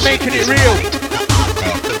 Making it real.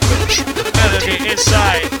 The melody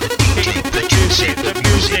inside. Keep producing, the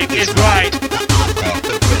music is right.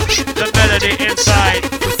 The melody inside.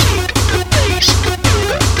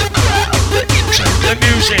 The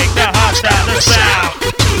music, the hot style, the sound.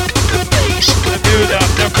 The build up,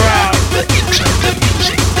 the crowd.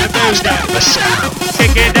 The build up, the sound.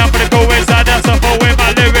 Kicking down for the cool inside, that's a full with my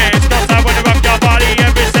lyrics. Don't stop when you rock your body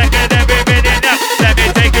every second, every minute now. Let me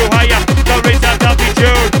take you higher, don't raise that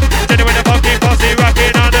altitude. Sitting with the funky posse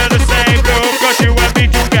rocking under the same roof. Got you and me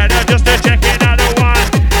together just to check it out at one.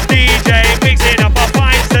 DJ mixing up a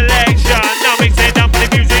fine selection. Now mixing down for the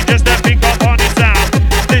music just to pick up on the sound.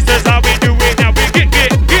 This is how we do it now. We get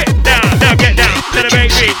down. Now get down to the break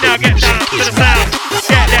beat. Now get down to the sound.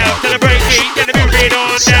 Get down to the break beat. Get the music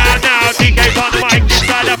on down now. DK's on the mic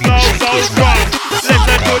inside the flow so strong. Listen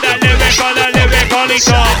to that lyrically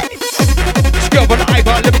come. Skill for the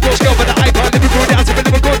iPod, Liverpool, skill for the iPod, Liverpool, dancing for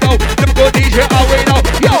Liverpool, go, Liverpool DJ, oh we know,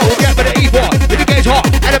 yo, get for the E4, if it gets hot,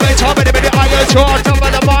 elements hot, in the iron charge, up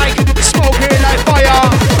on the mic, smoking like fire.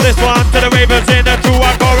 This one to the Ravens in the 2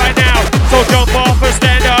 I go right now. So jump off and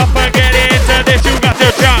stand up and get into this. You got to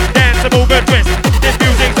jump, dance and move and twist. This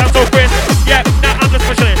music sounds so crisp. Yeah, now I'm the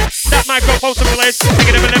specialist. That microphone's the place.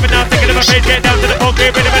 Taking of a lemon now, taking of a bass. Get down to the funky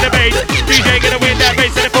rhythm and the bass. DJ gonna win that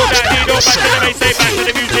bass and pull that needle back to the bass. Say back to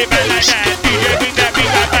the music, back like that. DJ bring that beat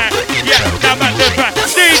right back. Yeah, now back to the track.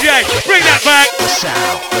 DJ, bring that back. The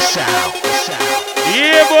sound.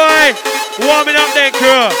 Yeah, boy. Warming up then,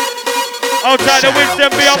 crew. Outside the wisdom,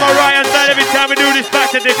 be on my right hand side every time we do this back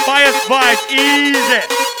to the Defiance vibes. Easy.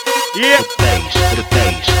 Yeah. The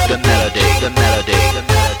bass, the melody.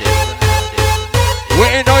 We're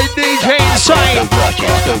in on DJ inside. The working.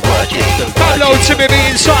 Pablo Timmy B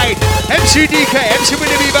inside. MCDK, MC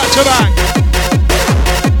Winnie B back to back.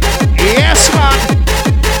 Yes, man.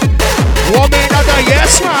 Woman another,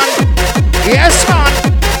 yes, man. Yes, man.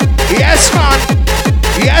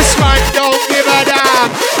 Don't give a damn.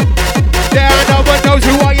 There no one knows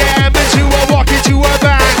who I am until I walk into a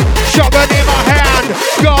bang. Shoving in my hand,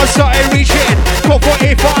 God started reaching.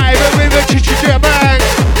 445 and we were to bang.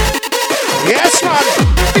 Yes, man.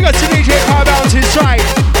 We got to DJ Car Bounce inside.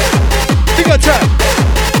 We got to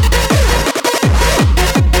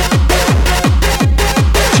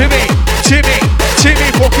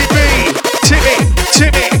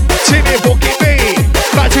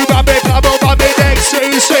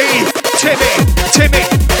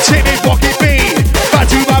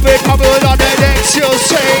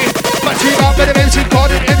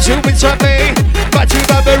to me. Back to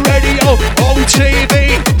the radio,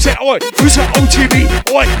 OTV. Say, oi, who's the OTV?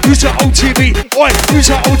 Oi, who's the OTV? Oi, who's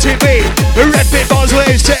the OTV? Rapid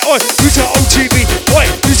Bosley. Say, oi, who's the OTV? Oi,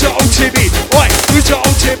 who's the OTV? Oi, who's the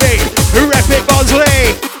OTV? Rapid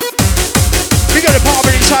Bosley. We got a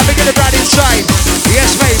apartment inside, we got a brand inside.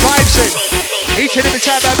 Yes, mate, vibes in. Each and every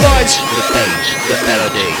time, that boys. The bass, the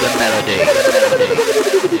melody, the melody, the melody.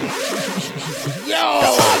 Yo! The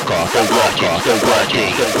hardcore, the working, the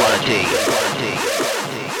working, the working, the working.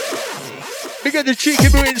 We got the cheeky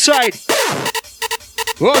boo inside.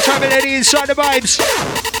 All time and Eddie inside the vibes.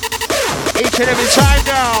 Each and every time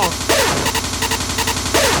now.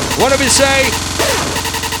 What do we say?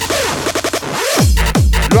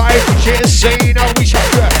 Life is insane, I wish I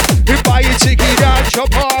could. If buy a ticket and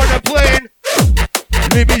jump on a plane.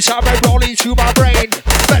 Living somewhere rolling through my brain.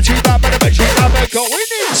 Bet you that, but I bet you never going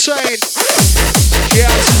insane.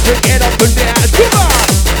 Chances to get up and down. Come on!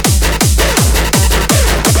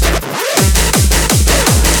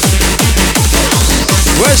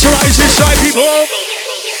 Where's the rise inside, people?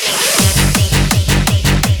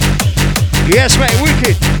 Yes, mate,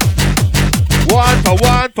 wicked. One for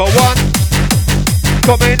one for one.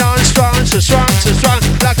 Coming on strong, so strong, so strong.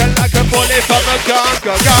 Like a bullet from a gun,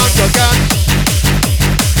 go gun, go gun.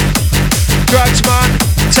 Drugs man,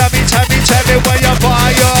 tell me where you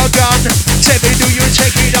buy your gun. Tell me, do you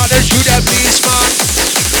take it on and shoot a policeman?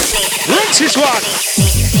 Rinse this one.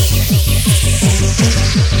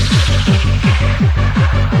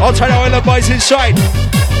 I'll tell you all the boys inside.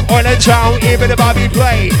 Island Town, even the Bobby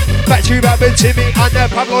play. Back to Pablo Timmy and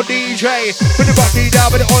the Pablo DJ. Put the body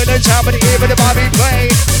down with the Island Town, but even the Bobby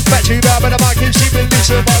play. Back to Pablo, the mic and see me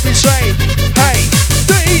listen to what we say. Hey,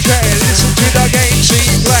 DJ, listen to the game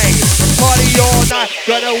scene play. Party all night,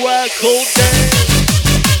 gonna work all day.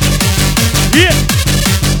 Yeah.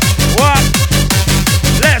 What?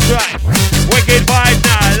 That's right. Wicked vibe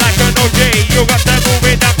now, like an OG. You got to move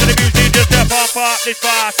it up to the music, just to pump up this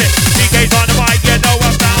party. DK's on the mic, you know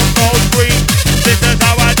I sound so sweet. This is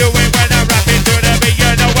how I do it when I'm rapping to the beat.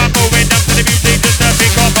 You know I'm moving up to the music, just to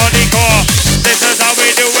pick up on the core. This is how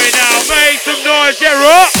we do it now. Make some noise, get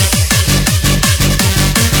up.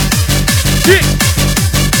 Yeah.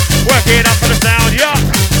 Work it up for the sound, yeah.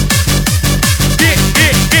 Get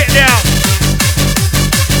down.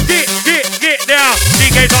 Get down.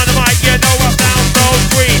 DK's on the mic, you know I sound so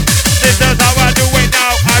sweet. This is how I do it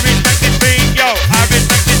now. I respect this beat, yo. I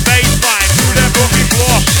respect this bass line. To the boogie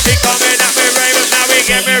floor. He coming at me ravers, now he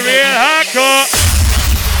get me real hardcore.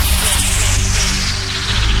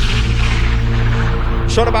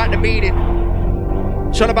 It's all about the meaning.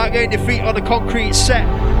 It's all about getting your feet on the concrete set.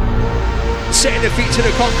 Setting the feet to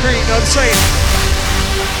the concrete, you know what I'm saying?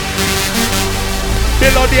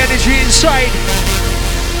 Build on the energy inside.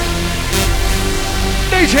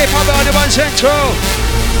 DJ Pablo on the one central.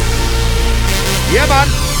 Yeah,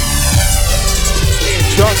 man.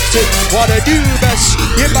 Instructed, wanna do best.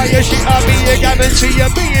 You buy your shit on me, you guarantee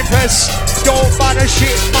you'll be impressed. Don't matter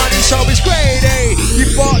shit, money, so it's great, eh?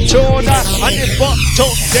 You bought toner and you bought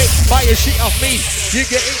today. Buy your shit off me, you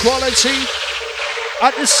get equality.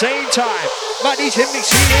 At the same time, money to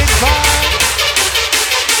mix it in fine.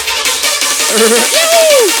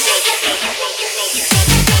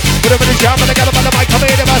 Put up in the jam and I got up on the mic, come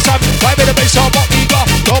in and my son. Vibe in the bass on what we got.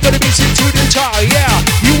 Go with the beats into the tar, yeah.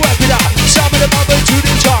 You work it out, some of the bumper to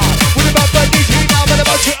the tar. With the bumper DJ now, but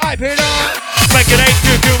about to hype it up. Speculate to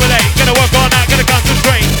accumulate, gonna work on that, gonna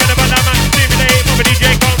concentrate. Gonna run that man, stimulate. Move a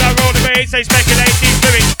DJ, call that roll the bass. Say speculate, these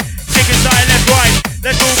lyrics. Take it side, left, right.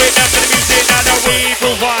 Let's move it down to the music now that we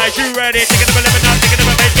provide. You ready? Taking up a lemon now, taking up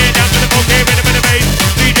a bass. Get down to the okay, rhythm in the bass.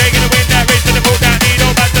 DJ gonna win that race, gonna pull that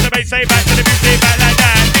needle back to the bass. Say back to the music, back like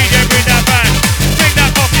that. DJ bring that back, bring that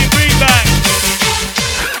fucking beat back.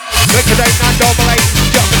 Liquidate and dominate,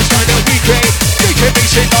 jump in the style that we create. DJ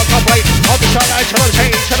makes it not complete. On the shot line, tell the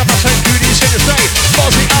change, tell the percent duties in the state.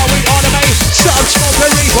 Bossy, are we automate? Stop, smoke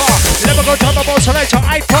and reaper. Never go down the most selector,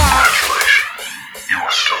 I park.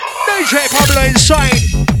 DJ Pablo inside.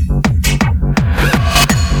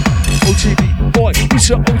 OTB, boy, who's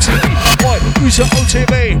the OTB? Boy, who's the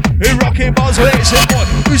OTB? Who rocking bars with it? Say, boy,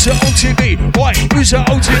 who's the OTB? Boy, who's the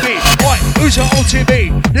OTB? Boy, who's the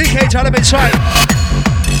OTB? DK, tell him inside.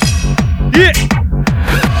 Yeah.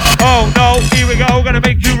 Oh no, here we go, gonna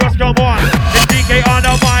make you rush on one. It's DK on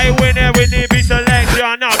the mic, winner with the beat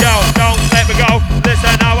selection. No, don't let me go.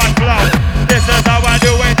 Listen how I flow. This is how I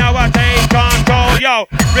do it, now I take control. Yo,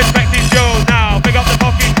 respect these jewels now, pick up the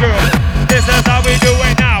fucking crew. This is how we do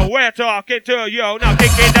it now, we're talking. talking to you. Now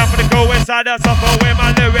kicking down for the cool inside the suffer with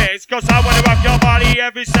my lyrics. Cause I wanna rock your body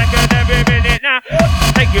every second, every minute. Now,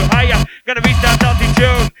 take you higher, gonna reach that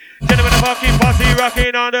altitude. Gentlemen, the fucking posse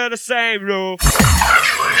rocking under the same roof.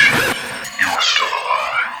 Congratulations, you are still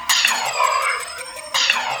alive,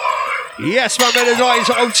 still alive. Yes, my men and boys,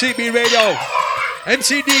 OTB Radio.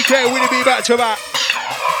 MCDK, will be back to back.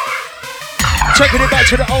 Taking it back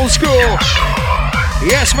to the old school.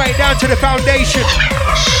 Yes, mate, down to the foundation.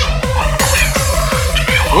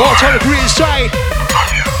 What's on the green side?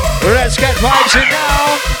 Let's get vibes in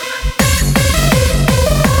now.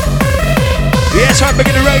 Yes, I'm big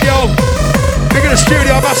in the radio. Big in the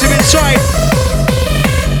studio, massive inside.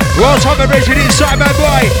 What's on the region inside, my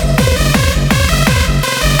boy?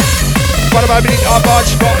 What about me? Our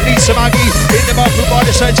barge spot, Lisa Maggie. In the mouth by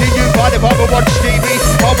the setting, you by the Papa watch TV.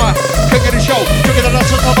 Homer, king of the show. King of the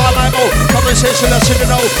lots of our life. Oh, conversation, let's to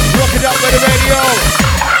know. Rock it up with the radio.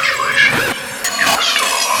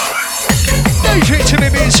 DJ Timmy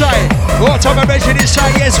B inside. What time I mentioned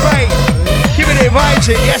inside? Yes, mate. Giving it vibes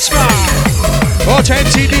in. Yes, man. What to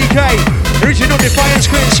MCDK. Original Defiance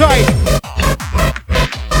Queen inside.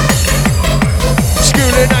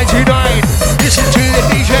 School in 99. Listen to the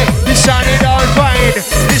DJ, he's sounding on fine.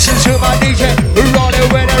 Listen to my DJ, rolling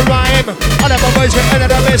with a rhyme. I never voice with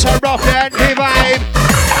another bass, I rock and vibe.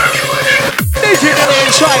 DJ to the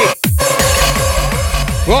inside.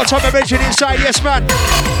 What time I mentioned inside? Yes, man.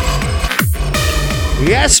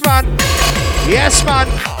 Yes, man. Yes, man.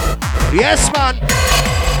 Yes, man.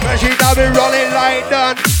 Machine now be rolling like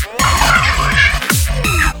done.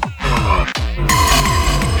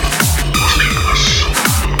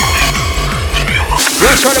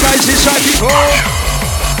 Let's try to raise this side, people.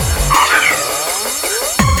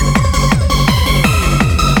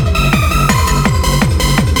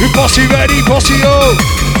 You bossy ready, bossy yo.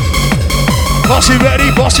 Bossy ready,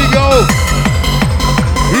 bossy yo.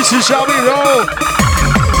 This is how we roll.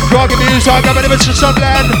 Rockin' music, I'm gonna mention some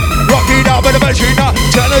land. Rocking out with a machine,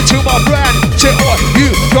 tell it to my friend. Say, oh,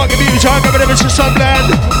 you rockin' music, I'm gonna mention some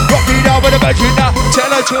land. Rocking out with a machine,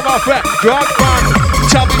 tell it to my friend. Rock man.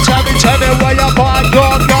 Tell me where your ball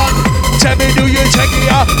gone. Tell me, do you take it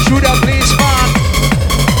out? Shoot up, please, man.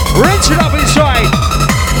 Rinse it up inside.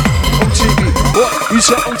 OTB, what? You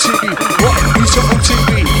said OTB, what? You said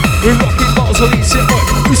OTB. We're rocking balls on these, what?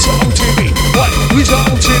 You said OTB, what? You said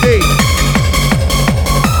OTB.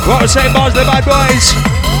 What I say, bars, the bad boys.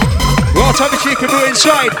 What time is she can do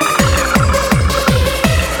inside?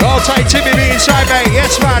 I'll take Timmy B inside, mate.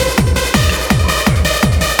 Yes, man.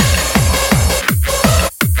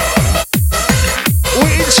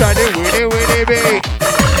 Inside it, winnie be.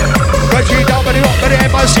 Reggie down by the rock, by the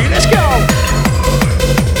MIC, let's go.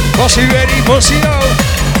 Bossy ready, bossy yo.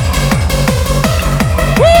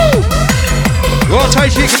 Woo! What time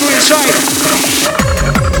she can do inside?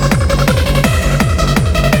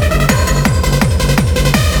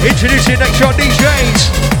 Introducing next shot DJs.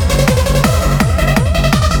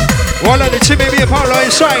 One of the Timmy B and Pablo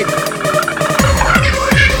inside.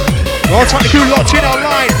 What time the crew locked in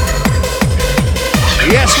online?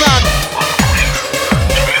 Yes, man.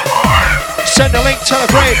 Send the link,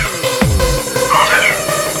 celebrate.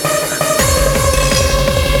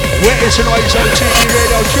 Witness tonight's OTB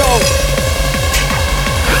Radio Show.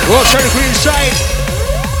 What's on the green side?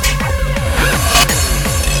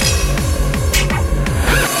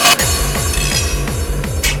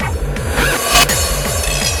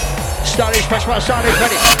 Starting fresh, starting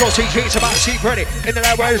ready. Go see G's about see ready. In the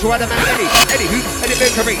where's where the man Eddie who, Eddie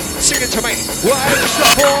big for me, singing to me. What's the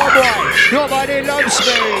poor boy? Nobody loves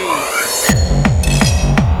me.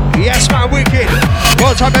 Yes, man, wicked.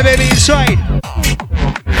 One time the baby inside.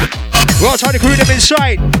 One time the crew them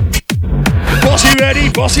inside. Bossy ready,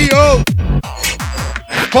 bossy yo.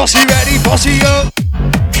 Bossy ready, bossy yo.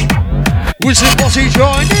 Who's the bossy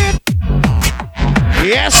joining?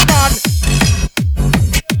 Yes, man.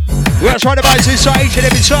 Let's try the vibes inside each and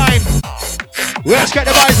every time. Let's get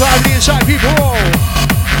the vibes lively inside, people.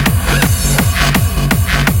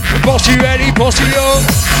 Bossy ready, bossy yo.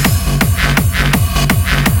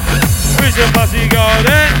 Who's the bossy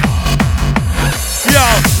golden? Yo,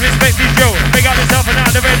 respect these Joe. Big up yourself and out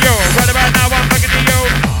the radio. Right about now, I'm fucking to you.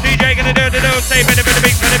 DJ gonna do the do. Stay better, better,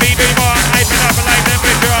 big, better, be more. Hyping up a light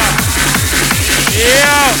temperature.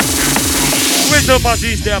 Yo, where's the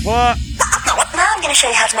bossy step, what? Now I'm going to show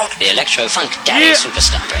you how to make the Electro Funk Daddy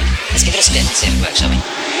Superstar break. Let's give it a spin and see if it works, shall we?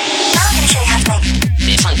 Now I'm going to show you how to make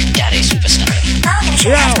The Funk Daddy Superstar break. Now I'm going to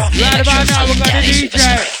show you how to make The Electro Funk Daddy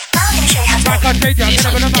Superstar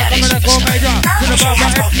break. Now I'm going to show you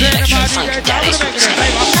how to make The Funk Daddy Superstar break. The Electro Funk Daddy Superstar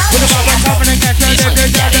break. The Funk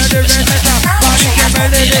Daddy Superstar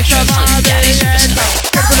break. The Electro Funk Daddy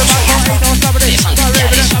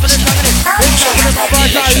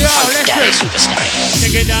Superstar.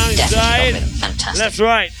 Take it down inside. Left,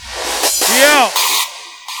 right. Yo.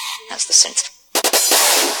 That's the synth.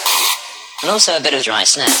 And also a bit of dry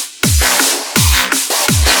snare. So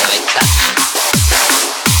it cut.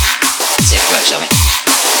 See if it works, shall we?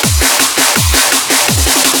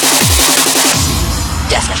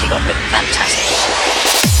 Definitely got rhythm. Fantastic.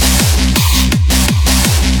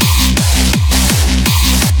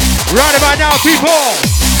 Right about now, people.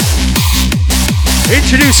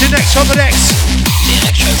 Introducing next on the next. The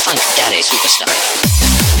Electro Funk Daddy Superstar.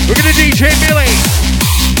 We're gonna DJ Millie.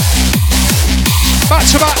 Back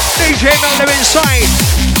to back, DJ Mello inside.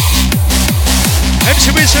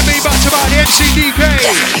 MC Wisdom me back to back, the MC DK.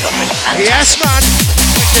 Yes, man.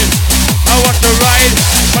 I want to ride.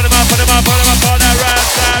 Put him up on that right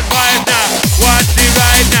side vibe now. Watch the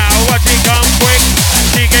ride now. Watch it come quick.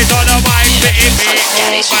 DK's on the mic, hitting me.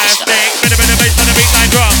 Oh, my stick. Bit of bass on the beat line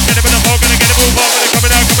drum. Get a bit of folk, gonna get a move on.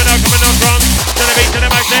 Coming out strong. To the beat, to the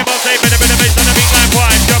mic, say, bit of bass on the beat line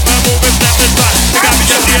wide. Jump and move and step and slide. We got me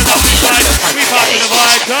just the other side. We party the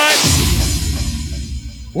vibe time.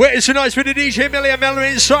 Waiting tonight for the DJ Millie and Mello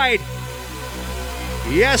inside.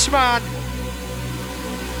 Yes, man.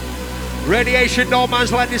 Radiation, no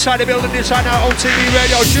man's land inside the building, inside our OTV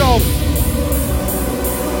radio show.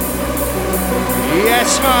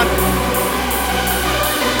 Yes, man.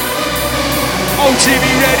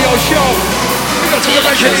 OTV radio show. We got to the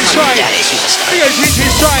mention inside. We got to teach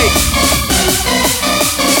inside.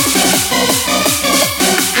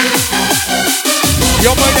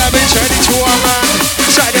 Your mind have been turned into a man.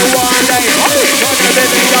 Inside the one day.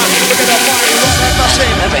 Look at the party, rock that nothing.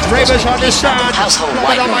 Ravers understand. Look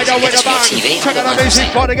at the mind with the band. Check out the music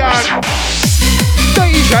for the gang.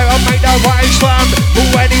 DJ will make the vibe slam.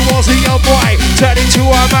 When he was a young boy, turned into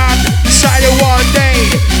a man. Inside the one day.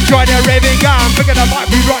 Join the raving gang. Look at the mic,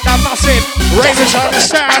 we rock that massive. Ravers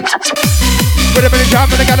understand. With a bit of jam,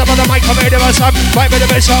 and I got up on the mic, I'm made of a time. Fight with the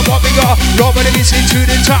best of what we got. Roll with the music to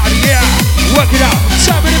the top, yeah. Work it out.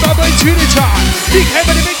 Sam with the bubble to the top. DK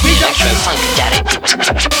with the big beat. Electro Funk Daddy.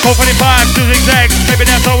 425 to zigzags, maybe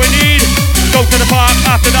that's all we need. Go to the park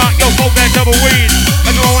after dark, yo, folk that double weed.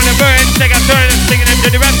 Everyone wanna burn, take a turn and singing them to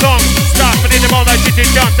the rap song. Start winning them all like shitty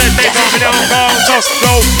jumps and stay from it on gone. So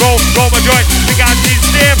roll my joint, we got these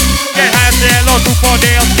stiff. Get hands there, low 2-4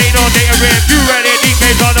 day, skate on day a rip. You ready,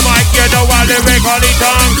 DK's on the mic, you know what lyric on the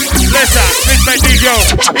tongue. Listen, respect DJ,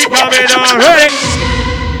 he coming on, ready?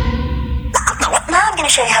 Now I'm going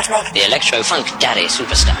to show you how to make The Electro Funk Daddy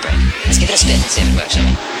Superstar break. Let's give it a spin and see if it works, shall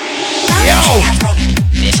we? Yo!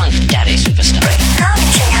 The Funk Daddy Superstar break.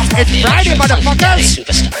 It's Friday, motherfuckers!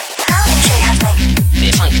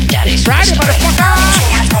 The Funk Daddy Friday, Superstar break.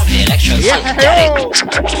 motherfuckers! The Electro Funk Daddy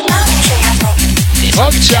Superstar break.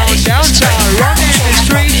 Uptown, downtown, running the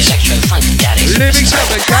streets. The Electro Funk Daddy Living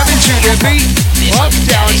something, jamming to the beat.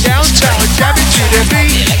 Uptown, downtown, jamming to the The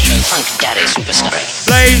beat. Electro Funk Daddy Superstar break.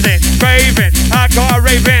 Blazing, raving, hardcore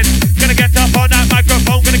raving. Gonna get up on that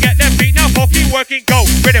microphone, gonna get them feet now fucking working. Go,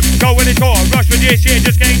 rhythm, go with it all. Rush with this shit,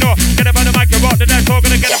 just can't ignore. Get up on the mic and rock the dance floor.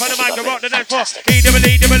 Gonna get up on the mic and rock the dance floor.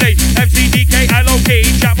 E-double-E, MC-DK, I-low-key.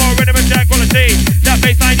 Chat more rhythm and chat quality. That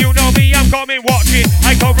bassline, you know me, I'm coming, watch it.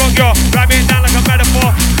 I can't rock your ramming down like a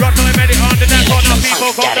metaphor. Rock till I made it on the dance floor. Now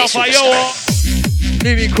people go down for you.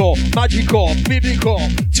 Lyrical, magical, biblical.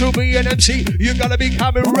 To be an MC, you gotta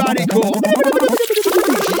become radical.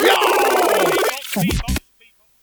 Yo!